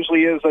as it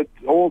usually is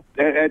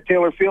at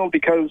Taylor Field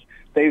because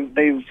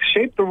they've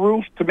shaped the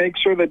roof to make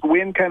sure that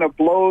wind kind of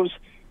blows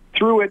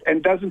through it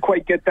and doesn't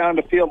quite get down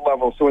to field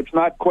level. So it's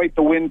not quite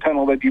the wind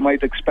tunnel that you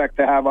might expect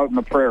to have out in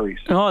the prairies.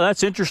 Oh,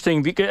 that's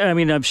interesting. I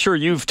mean, I'm sure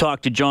you've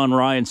talked to John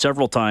Ryan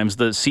several times,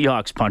 the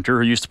Seahawks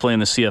punter who used to play in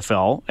the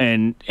CFL,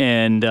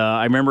 and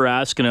I remember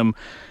asking him,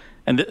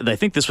 and I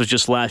think this was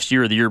just last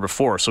year or the year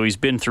before, so he's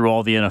been through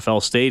all the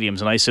NFL stadiums.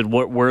 And I said,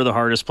 where are the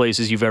hardest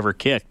places you've ever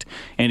kicked?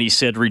 And he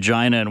said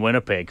Regina and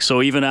Winnipeg.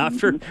 So even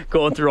after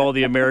going through all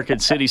the American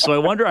cities. So I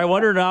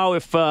wonder now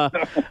if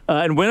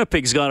and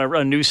Winnipeg's got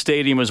a new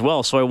stadium as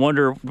well. So I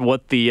wonder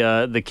what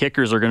the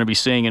kickers are going to be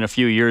saying in a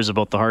few years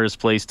about the hardest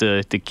place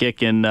to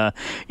kick in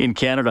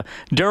Canada.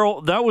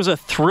 Darryl, that was a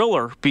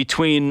thriller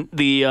between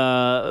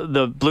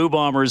the Blue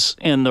Bombers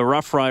and the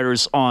Rough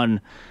Riders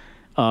on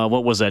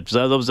what was that?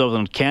 That was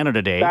on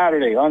Canada Day.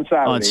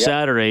 On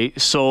Saturday.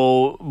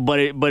 So, but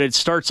it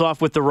starts off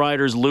with the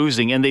Riders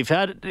losing, and they've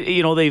had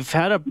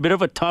a bit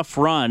of a tough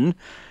run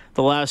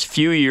the last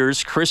few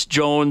years. Chris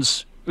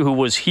Jones, who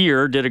was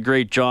here, did a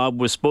great job.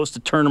 Was supposed to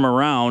turn them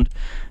around.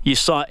 You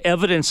saw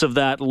evidence of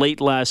that late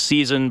last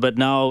season, but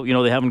now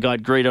they haven't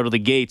got great out of the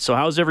gate. So,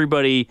 how's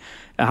everybody?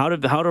 How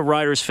do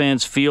Riders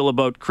fans feel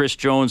about Chris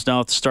Jones now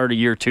at the start of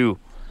year 2?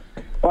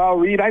 Well,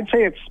 Reed, I'd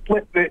say it's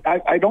split.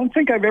 I don't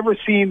think I've ever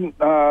seen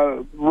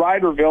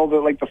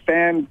Riderville, the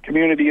fan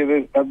community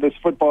of this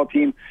football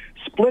team,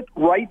 split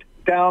right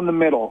down the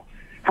middle.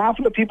 Half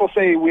of the people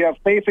say we have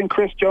faith in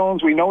Chris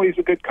Jones. We know he's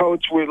a good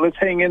coach. Let's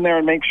hang in there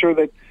and make sure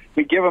that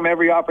we give him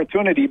every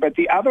opportunity. But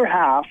the other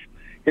half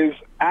is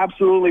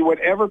absolutely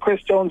whatever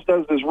Chris Jones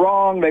does is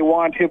wrong. They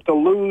want him to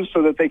lose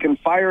so that they can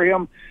fire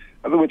him,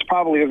 which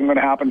probably isn't going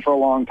to happen for a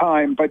long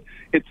time. But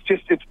it's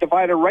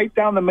divided right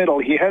down the middle.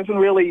 He hasn't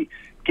really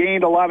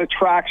gained a lot of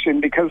traction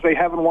because they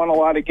haven't won a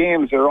lot of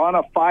games. They're on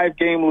a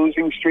 5-game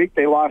losing streak.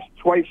 They lost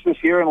twice this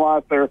year and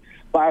lost their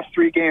last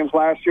 3 games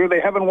last year.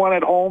 They haven't won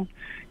at home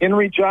in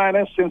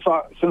Regina since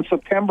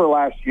September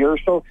last year.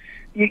 So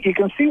you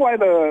can see why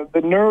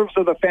the nerves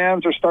of the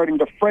fans are starting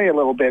to fray a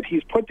little bit.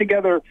 He's put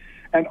together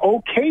an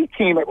okay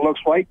team, it looks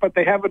like, but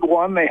they haven't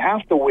won. They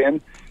have to win.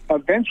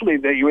 Eventually,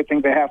 you would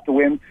think they have to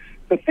win.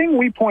 The thing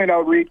we point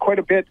out, Reed, quite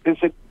a bit is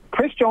that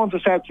Chris Jones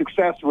has had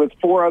success with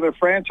 4 other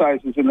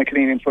franchises in the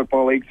Canadian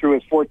Football League through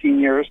his 14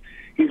 years.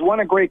 He's won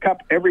a Grey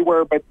Cup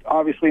everywhere, but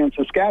obviously in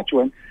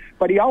Saskatchewan.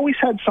 But he always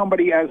had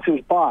somebody as his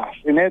boss.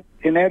 Ed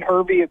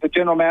Hervey, the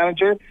general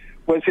manager,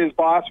 was his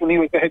boss when he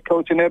was the head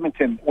coach in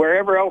Edmonton.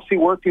 Wherever else he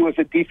worked, he was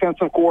a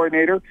defensive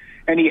coordinator,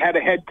 and he had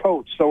a head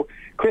coach. So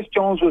Chris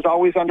Jones was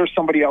always under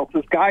somebody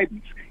else's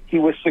guidance. He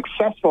was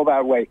successful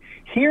that way.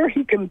 Here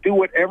he can do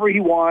whatever he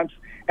wants.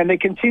 And they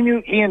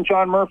continue, he and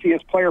John Murphy,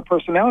 as player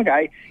personnel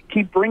guy,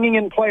 keep bringing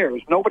in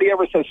players. Nobody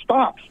ever says,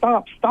 stop.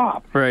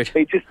 Right.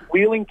 They just keep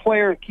wheeling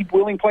players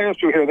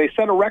through here. They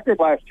set a record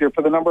last year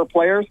for the number of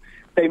players.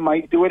 They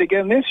might do it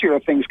again this year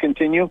if things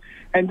continue.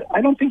 And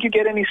I don't think you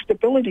get any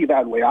stability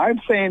that way.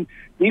 I'm saying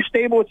be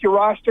stable with your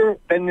roster,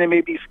 then they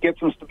maybe get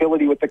some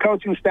stability with the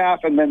coaching staff,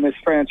 and then this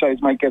franchise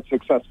might get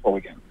successful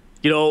again.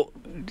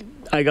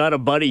 I got a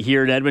buddy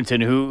here in Edmonton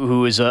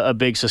who is a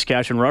big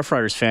Saskatchewan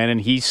Roughriders fan, and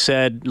he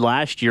said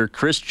last year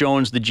Chris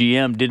Jones, the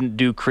GM, didn't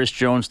do Chris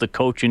Jones, the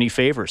coach, any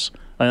favors.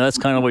 I mean, that's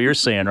kind of what you're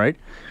saying, right?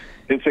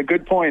 It's a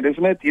good point,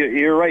 isn't it?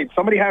 You're right.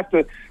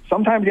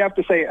 Sometimes you have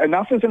to say,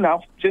 enough is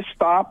enough. Just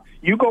stop.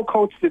 You go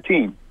coach the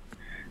team.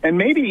 And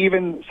maybe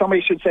even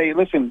somebody should say,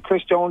 listen,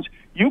 Chris Jones,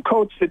 you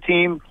coach the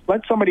team.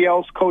 Let somebody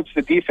else coach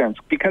the defense,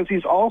 because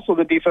he's also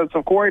the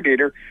defensive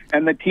coordinator,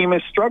 and the team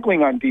is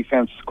struggling on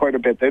defense quite a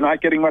bit. They're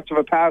not getting much of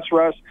a pass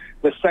rush.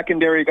 The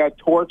secondary got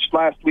torched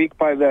last week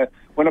by the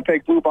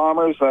Winnipeg Blue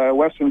Bombers.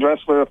 Weston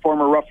Dressler, a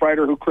former Rough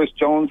Rider who Chris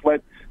Jones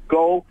let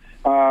go,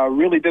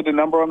 really did a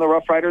number on the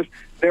Rough Riders.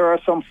 There are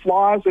some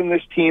flaws in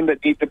this team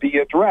that need to be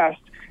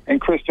addressed,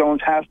 and Chris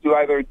Jones has to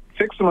either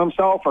fix them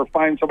himself or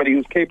find somebody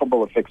who's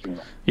capable of fixing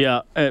them.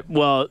 Yeah,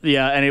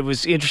 and it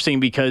was interesting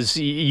because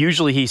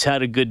usually he's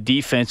had a good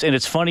defense, and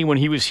it's funny when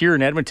he was here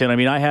in Edmonton. I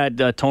mean, I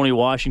had Tony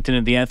Washington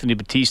and the Anthony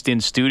Batiste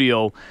in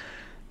studio,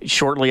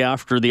 shortly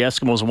after the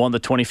Eskimos won the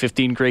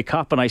 2015 Grey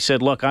Cup, and I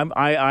said, look,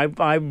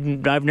 I've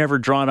never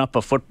drawn up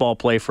a football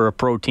play for a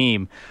pro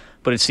team,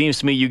 but it seems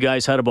to me you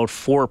guys had about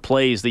 4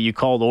 plays that you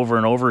called over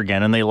and over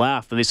again, and they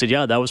laughed and they said,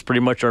 yeah, that was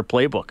pretty much our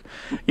playbook.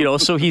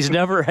 So he's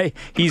never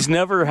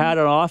had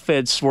an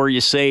offense where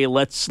you say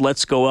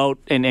let's go out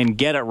and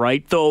get it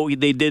right, though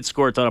they did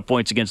score a ton of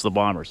points against the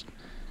Bombers.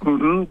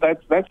 Mm-hmm.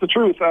 That's the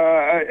truth.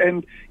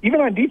 And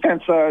even on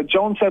defense,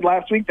 Jones said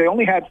last week they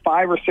only had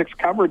 5 or 6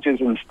 coverages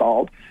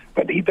installed,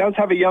 but he does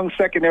have a young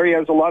secondary,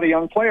 has a lot of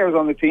young players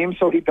on the team,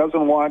 so he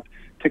doesn't want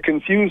to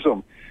confuse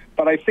them.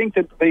 But I think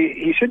that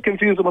he should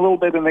confuse them a little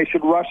bit, and they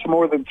should rush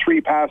more than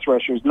 3 pass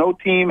rushers. No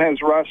team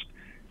has rushed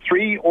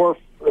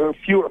 4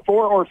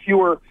 or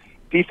fewer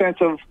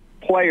defensive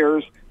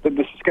players than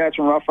the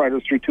Saskatchewan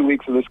Roughriders through 2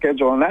 weeks of the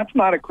schedule. And that's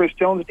not a Chris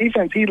Jones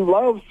defense. He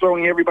loves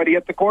throwing everybody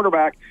at the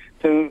quarterback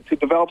to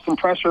develop some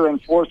pressure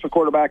and force the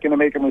quarterback into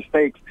making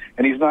mistakes,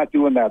 and he's not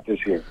doing that this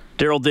year.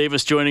 Daryl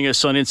Davis joining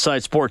us on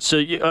Inside Sports. So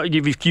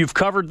you've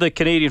covered the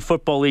Canadian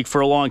Football League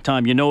for a long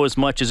time. You know as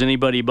much as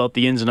anybody about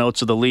the ins and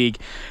outs of the league.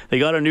 They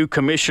got a new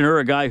commissioner,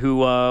 a guy who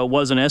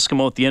was an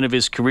Eskimo at the end of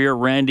his career,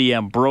 Randy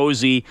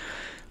Ambrosie.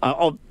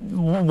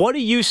 What do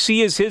you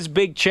see as his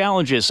big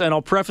challenges? And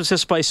I'll preface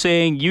this by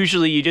saying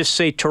usually you just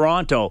say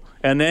Toronto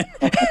and then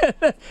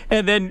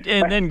and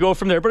then go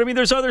from there. But I mean,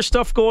 there's other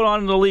stuff going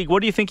on in the league.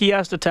 What do you think he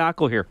has to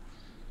tackle here?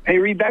 Hey,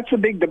 Reed, that's a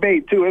big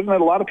debate too, isn't it?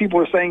 A lot of people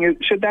are saying,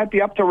 should that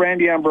be up to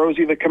Randy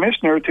Ambrosie, the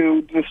commissioner,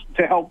 to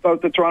help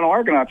out the Toronto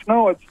Argonauts?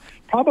 No, it's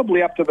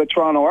probably up to the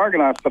Toronto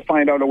Argonauts to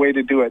find out a way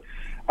to do it.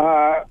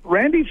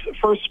 Randy's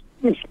first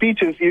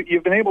speeches,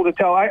 you've been able to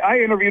tell. I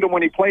interviewed him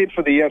when he played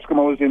for the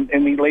Eskimos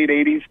in the late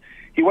 80s.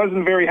 He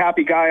wasn't a very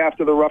happy guy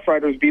after the Rough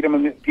Riders beat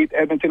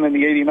Edmonton in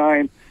the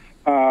 89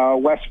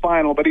 West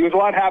Final, but he was a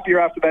lot happier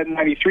after that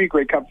 93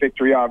 Grey Cup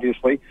victory,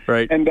 obviously.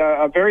 Right. And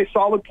a very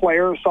solid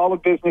player, a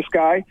solid business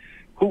guy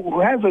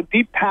who has a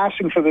deep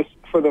passion for the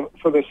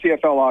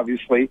CFL,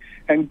 obviously,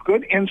 and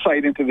good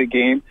insight into the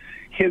game.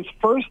 His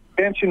first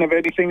mention of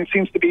anything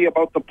seems to be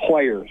about the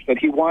players, that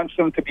he wants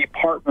them to be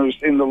partners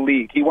in the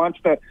league. He wants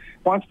to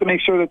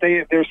make sure that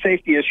their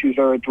safety issues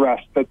are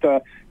addressed,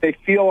 that they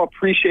feel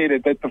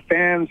appreciated, that the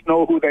fans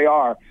know who they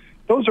are.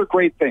 Those are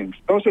great things.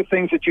 Those are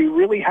things that you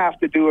really have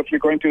to do if you're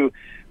going to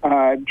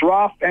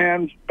draw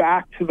fans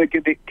back to the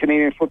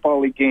Canadian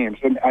Football League games.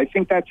 And I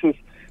think that's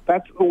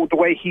the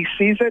way he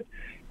sees it.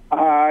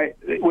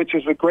 Which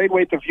is a great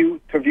way to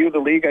view the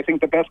league. I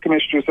think the best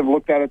commissioners have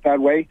looked at it that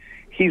way.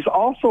 He's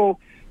also,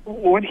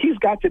 what he's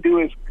got to do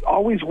is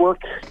always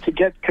work to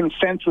get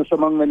consensus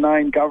among the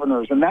 9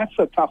 governors, and that's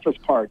the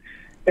toughest part.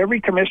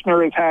 Every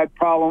commissioner has had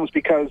problems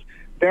because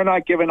they're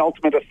not given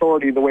ultimate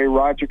authority the way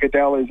Roger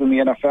Goodell is in the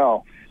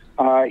NFL.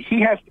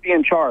 He has to be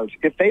in charge.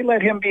 If they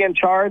let him be in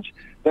charge,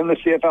 then the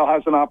CFL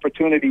has an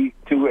opportunity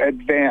to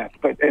advance,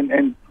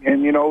 and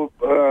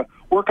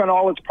work on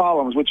all its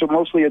problems, which are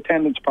mostly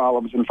attendance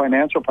problems and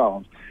financial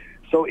problems.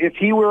 So if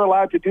he were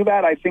allowed to do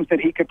that, I think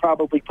that he could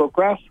probably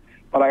progress.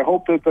 But I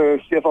hope that the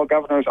CFL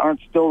governors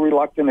aren't still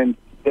reluctant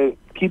and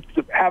keep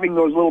having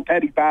those little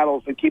petty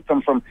battles that keep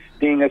them from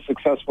being as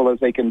successful as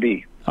they can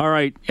be. All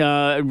right.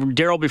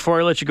 Daryl,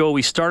 before I let you go,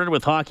 we started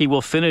with hockey.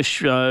 We'll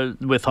finish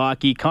with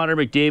hockey. Connor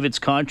McDavid's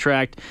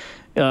contract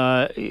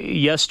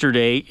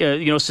yesterday.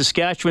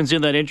 Saskatchewan's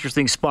in that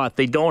interesting spot.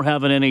 They don't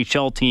have an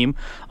NHL team.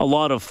 A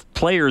lot of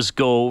players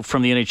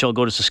from the NHL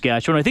go to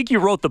Saskatchewan. I think you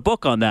wrote the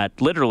book on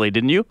that, literally,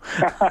 didn't you?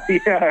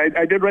 Yeah,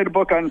 I did write a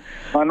book on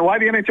why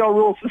the NHL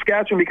rules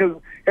Saskatchewan, because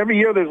every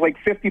year there's like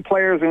 50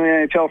 players in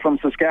the NHL from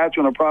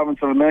Saskatchewan, a province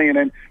of 1 million,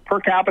 and per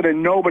capita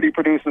nobody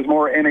produces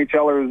more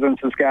NHLers than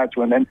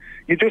Saskatchewan. And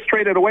you just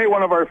traded away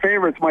one of our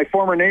favorites. My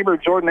former neighbor,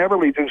 Jordan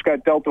Everly, just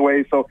got dealt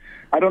away. So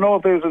I don't know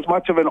if there's as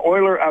much of an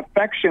Oiler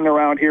affection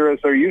around here as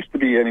there used to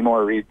be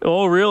anymore, Reed.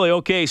 Oh, really?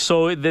 Okay,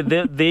 so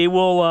they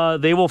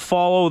will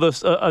follow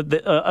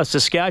a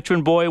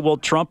Saskatchewan boy will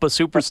trump a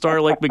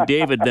superstar like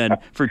McDavid then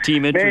for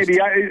team interest. Maybe.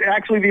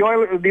 Actually, the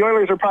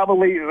Oilers are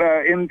probably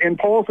in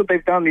polls that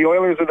they've done. The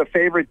Oilers are the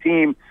favorite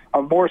team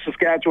of more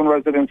Saskatchewan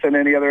residents than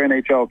any other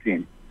NHL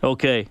team.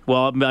 Okay.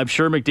 Well, I'm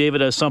sure McDavid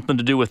has something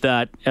to do with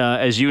that.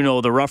 As you know,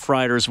 the Rough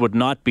Riders would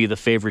not be the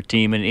favorite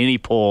team in any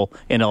poll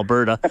in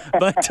Alberta.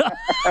 But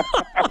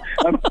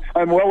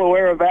I'm well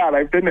aware of that.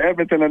 I've been to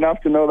Edmonton enough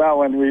to know that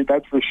one, Reed.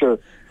 That's for sure.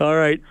 All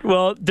right.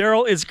 Well,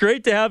 Daryl, it's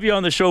great to have you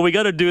on the show. We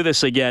got to do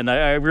this again.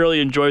 I really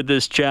enjoyed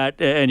this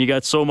chat, and you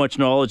got so much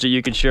knowledge that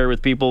you can share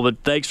with people. But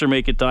thanks for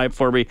making time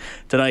for me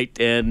tonight.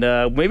 And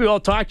maybe I'll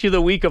talk to you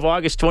the week of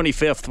August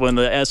 25th when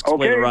the Esks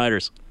play the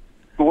Riders.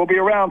 We'll be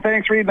around.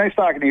 Thanks, Reed. Nice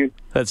talking to you.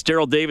 That's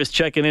Daryl Davis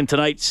checking in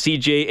tonight.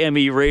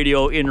 CJME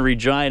Radio in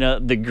Regina,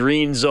 the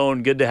Green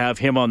Zone. Good to have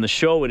him on the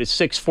show. It is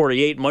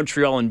 6:48.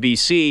 Montreal and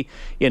BC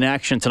in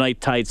action tonight,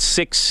 tied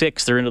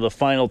 6-6. They're into the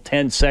final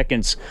 10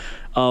 seconds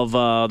of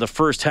the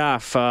first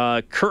half.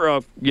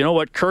 Kurt, you know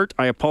what, Kurt?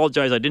 I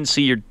apologize. I didn't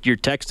see your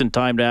text in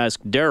time to ask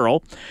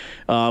Daryl.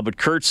 But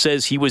Kurt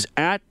says he was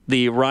at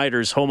the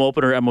Riders home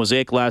opener at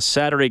Mosaic last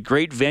Saturday.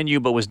 Great venue,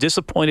 but was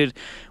disappointed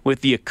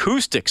with the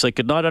acoustics. I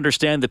could not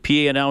understand the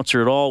PA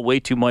announcer at all. Way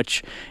too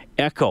much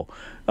echo.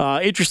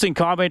 Interesting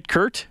comment,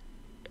 Kurt.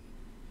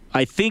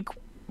 I think,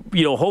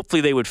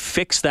 hopefully they would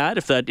fix that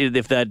if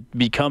that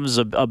becomes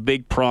a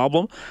big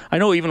problem. I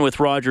know even with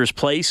Rogers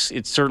Place,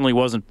 it certainly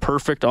wasn't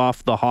perfect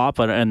off the hop,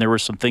 and there were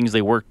some things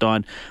they worked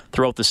on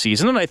throughout the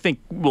season, and I think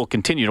we'll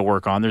continue to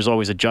work on. There's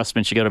always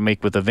adjustments you got to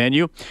make with the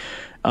venue.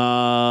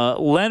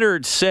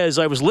 Leonard says,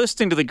 I was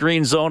listening to the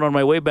Green Zone on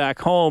my way back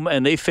home,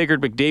 and they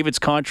figured McDavid's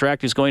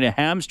contract is going to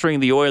hamstring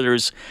the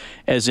Oilers,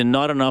 as in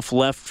not enough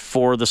left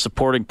for the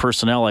supporting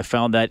personnel. I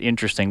found that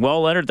interesting.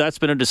 Well, Leonard, that's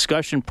been a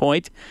discussion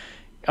point.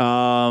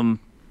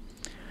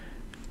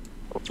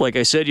 Like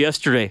I said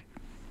yesterday,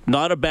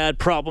 not a bad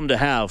problem to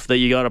have that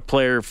you got a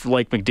player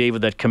like McDavid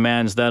that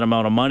commands that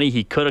amount of money.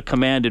 He could have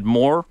commanded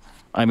more.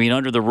 I mean,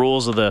 under the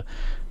rules of the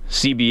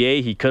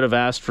CBA, he could have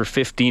asked for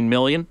 $15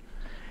 million.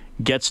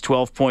 Gets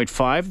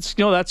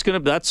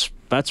 12.5.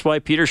 That's why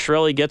Peter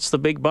Chiarelli gets the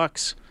big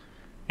bucks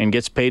and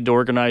gets paid to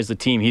organize the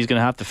team. He's going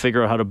to have to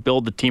figure out how to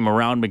build the team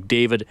around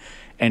McDavid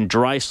and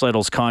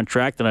Draisaitl's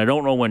contract. And I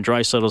don't know when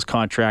Draisaitl's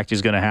contract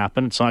is going to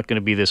happen. It's not going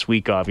to be this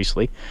week,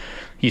 obviously.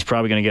 He's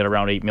probably going to get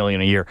around $8 million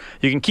a year.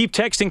 You can keep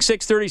texting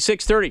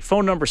 630-630.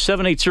 Phone number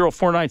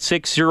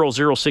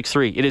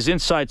 780-496-0063. It is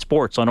Inside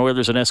Sports on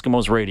Oilers and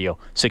Eskimos Radio.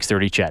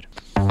 630 CHED.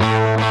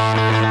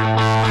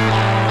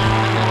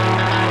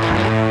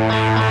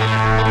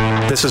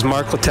 This is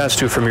Mark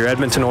Letestu from your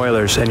Edmonton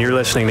Oilers, and you're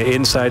listening to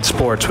Inside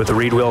Sports with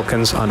Reed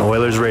Wilkins on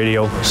Oilers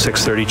Radio,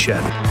 630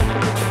 CHED.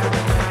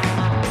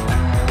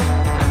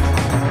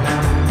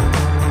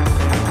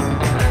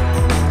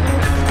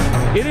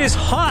 It is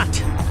hot.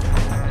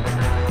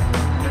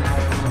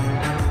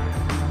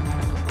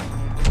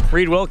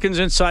 Reed Wilkins,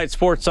 Inside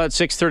Sports on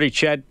 630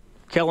 CHED.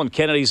 Kellen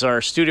Kennedy's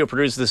our studio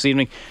producer this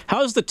evening.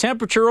 How's the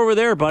temperature over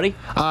there, buddy?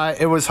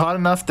 It was hot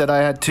enough that I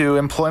had to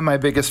employ my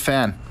biggest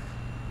fan.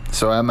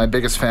 So I have my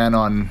biggest fan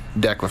on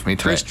deck with me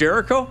today. Chris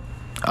Jericho?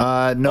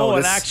 No.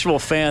 An actual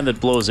fan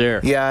that blows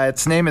air. Yeah,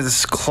 its name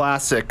is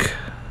Classic.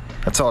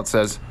 That's all it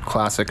says.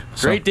 Classic.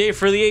 Great day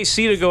for the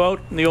AC to go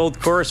out in the old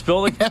Chorus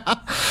building.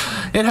 Yeah,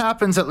 it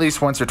happens at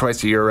least once or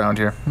twice a year around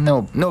here.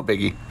 No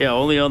biggie. Yeah,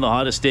 only on the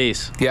hottest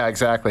days. Yeah,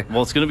 exactly.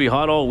 Well, it's going to be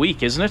hot all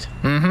week, isn't it?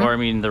 Mm-hmm. Or,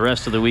 the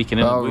rest of the week.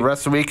 And the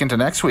rest of the week into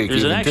next week.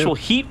 There's an actual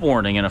heat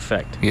warning in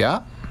effect.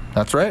 Yeah.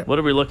 That's right. What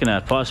are we looking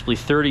at? Possibly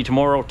 30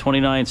 tomorrow,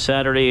 29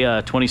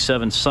 Saturday,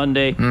 27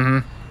 Sunday. Mm-hmm.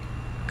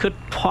 Could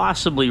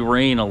possibly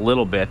rain a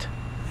little bit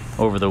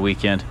over the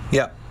weekend.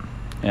 Yeah.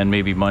 And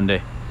maybe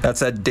Monday. That's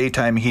that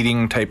daytime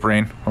heating type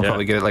rain. We'll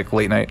probably get it like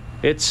late night.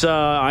 It's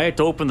I had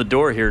to open the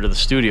door here to the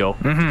studio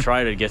to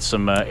try to get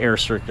some air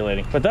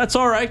circulating. But that's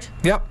all right.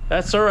 Yep.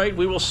 That's all right.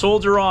 We will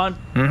soldier on.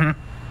 Mm-hmm.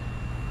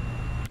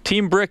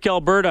 Team Brick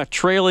Alberta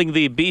trailing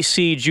the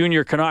BC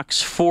Junior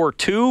Canucks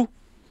 4-2.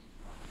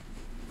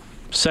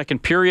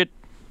 Second period,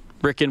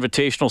 Brick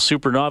Invitational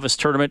Super Novice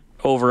Tournament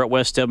over at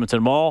West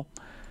Edmonton Mall.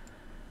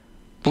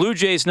 Blue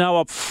Jays now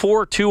up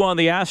 4-2 on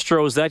the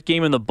Astros. That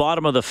game in the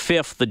bottom of the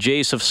fifth. The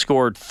Jays have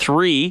scored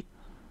 3.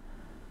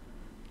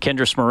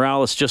 Kendrys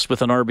Morales just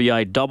with an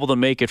RBI double to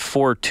make it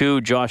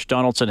 4-2. Josh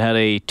Donaldson had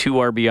a 2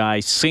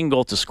 RBI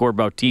single to score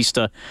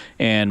Bautista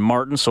and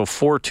Martin. So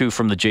 4-2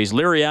 from the Jays.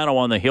 Liriano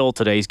on the hill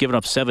today. He's given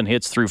up 7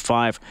 hits through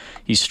 5.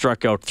 He's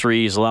struck out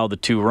 3. He's allowed the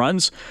 2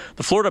 runs.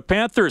 The Florida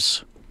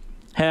Panthers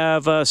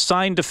have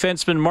signed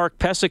defenseman Mark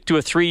Pysyk to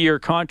a 3-year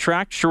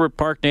contract. Sherwood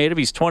Park native.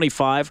 He's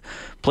 25.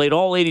 Played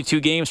all 82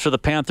 games for the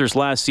Panthers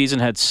last season.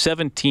 Had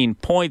 17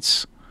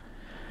 points.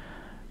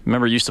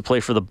 Remember, used to play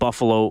for the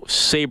Buffalo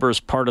Sabres,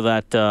 part of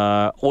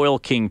that Oil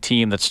King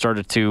team that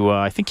started to,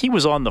 I think he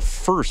was on the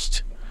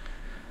first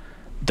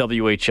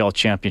WHL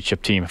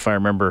championship team, if I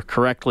remember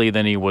correctly.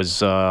 Then he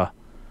was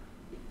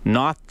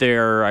not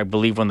there, I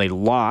believe, when they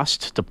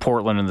lost to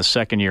Portland in the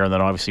second year, and then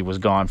obviously was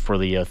gone for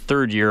the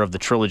third year of the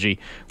trilogy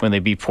when they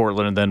beat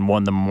Portland and then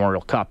won the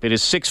Memorial Cup. It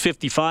is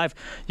 6:55.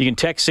 You can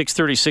text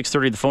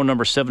 630-630. The phone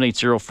number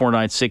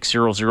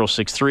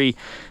 780-496-0063.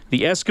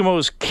 The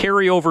Eskimos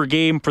carryover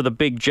game for the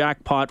big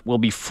jackpot will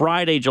be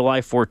Friday,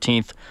 July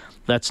 14th.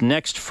 That's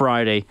next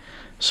Friday.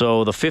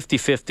 So the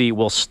 50-50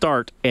 will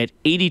start at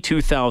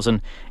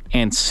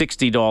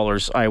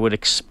 $82,060. I would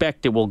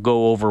expect it will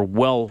go over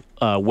well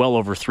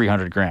over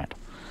 $300,000.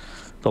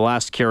 The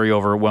last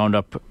carryover wound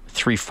up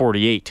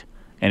 $348,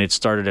 and it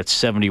started at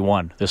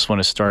 $71. This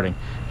one is starting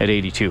at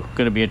 $82.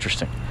 Going to be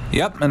interesting.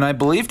 Yep, and I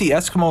believe the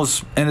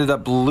Eskimos ended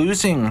up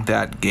losing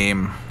that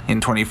game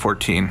in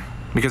 2014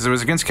 because it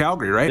was against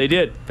Calgary, right? They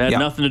did. It had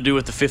nothing to do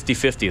with the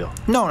 50-50, though.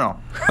 No.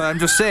 But I'm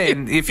just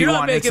saying, if you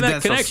want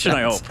incidental connection,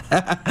 I hope.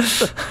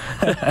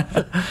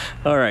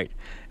 All right.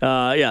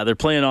 They're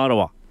playing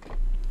Ottawa.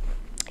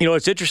 You know,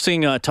 it's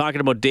interesting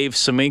talking about Dave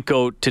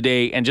Semenko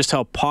today and just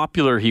how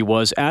popular he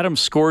was. Adam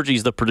Scorgie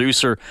is the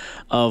producer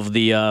of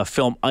the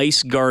film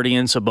Ice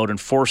Guardians about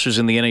enforcers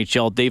in the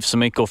NHL. Dave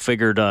Semenko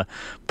figured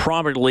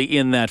prominently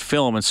in that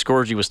film, and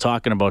Scorgie was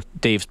talking about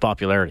Dave's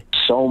popularity.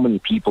 So many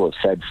people have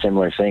said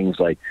similar things,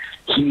 like,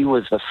 he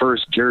was the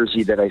first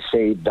jersey that I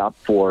saved up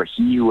for.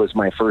 He was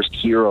my first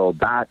hero.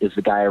 That is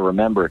the guy I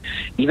remember.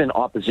 Even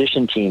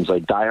opposition teams,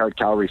 like diehard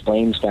Calgary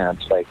Flames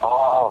fans, like,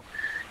 oh,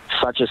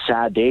 such a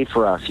sad day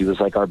for us. He was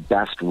like our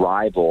best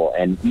rival.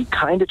 And we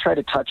kind of try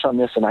to touch on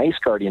this in Ice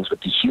Guardians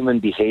with the human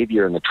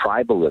behavior and the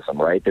tribalism,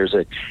 right? There's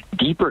a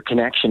deeper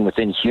connection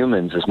within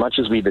humans. As much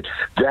as we've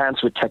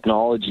advanced with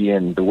technology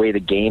and the way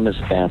the game has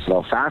advanced and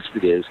how fast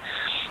it is,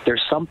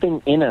 there's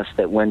something in us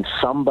that when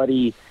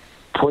somebody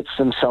puts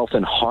themselves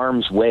in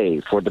harm's way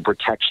for the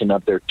protection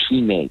of their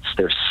teammates,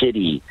 their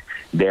city,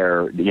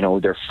 their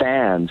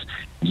fans,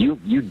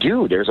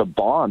 there's a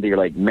bond that you're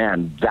like,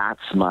 man,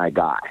 that's my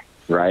guy.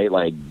 Right?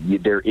 Like,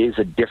 there is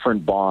a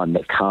different bond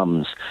that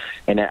comes.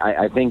 And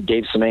I think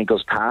Dave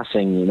Semenko's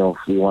passing, if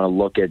we want to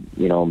look at,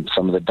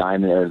 some of the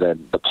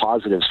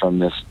positives from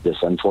this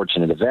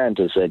unfortunate event,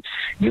 is that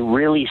you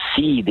really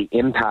see the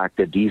impact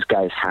that these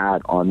guys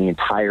had on the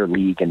entire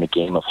league and the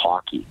game of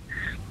hockey.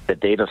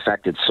 That they've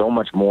affected so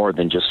much more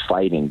than just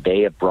fighting.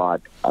 They have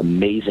brought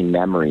amazing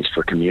memories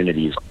for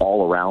communities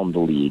all around the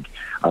league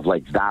of,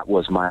 like, that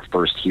was my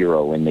first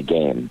hero in the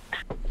game.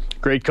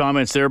 Great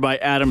comments there by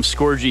Adam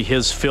Scorgie,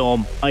 his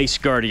film Ice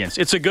Guardians.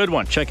 It's a good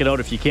one. Check it out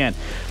if you can.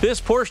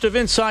 This portion of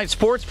Inside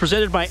Sports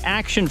presented by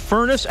Action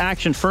Furnace.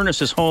 Action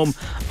Furnace is home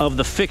of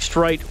the fixed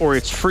right or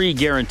it's free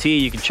guarantee.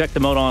 You can check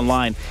them out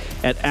online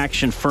at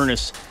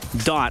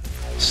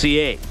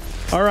actionfurnace.ca.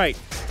 All right,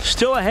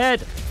 still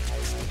ahead,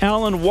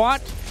 Alan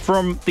Watt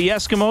from the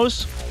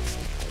Eskimos.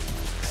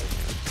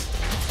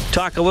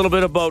 Talk a little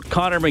bit about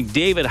Connor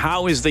McDavid.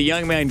 How is the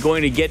young man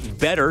going to get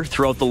better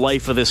throughout the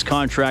life of this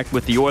contract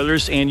with the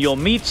Oilers? And you'll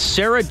meet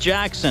Sarah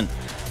Jackson,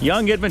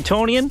 young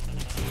Edmontonian,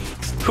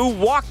 who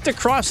walked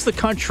across the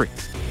country.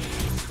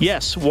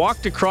 Yes,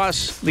 walked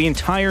across the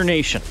entire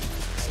nation.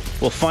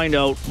 We'll find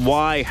out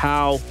why,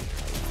 how,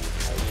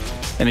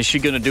 and is she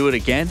going to do it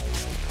again?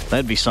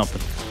 That'd be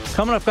something.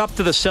 Coming up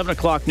to the 7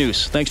 o'clock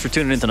news. Thanks for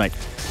tuning in tonight.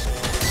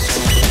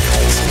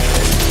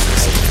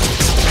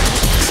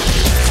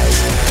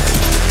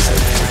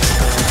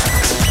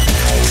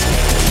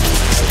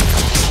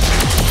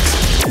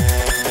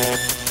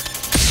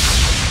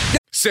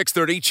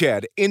 .630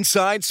 CHED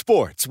Inside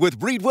Sports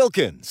with Reed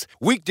Wilkins.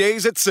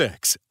 Weekdays at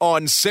 6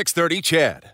 on 630 CHED.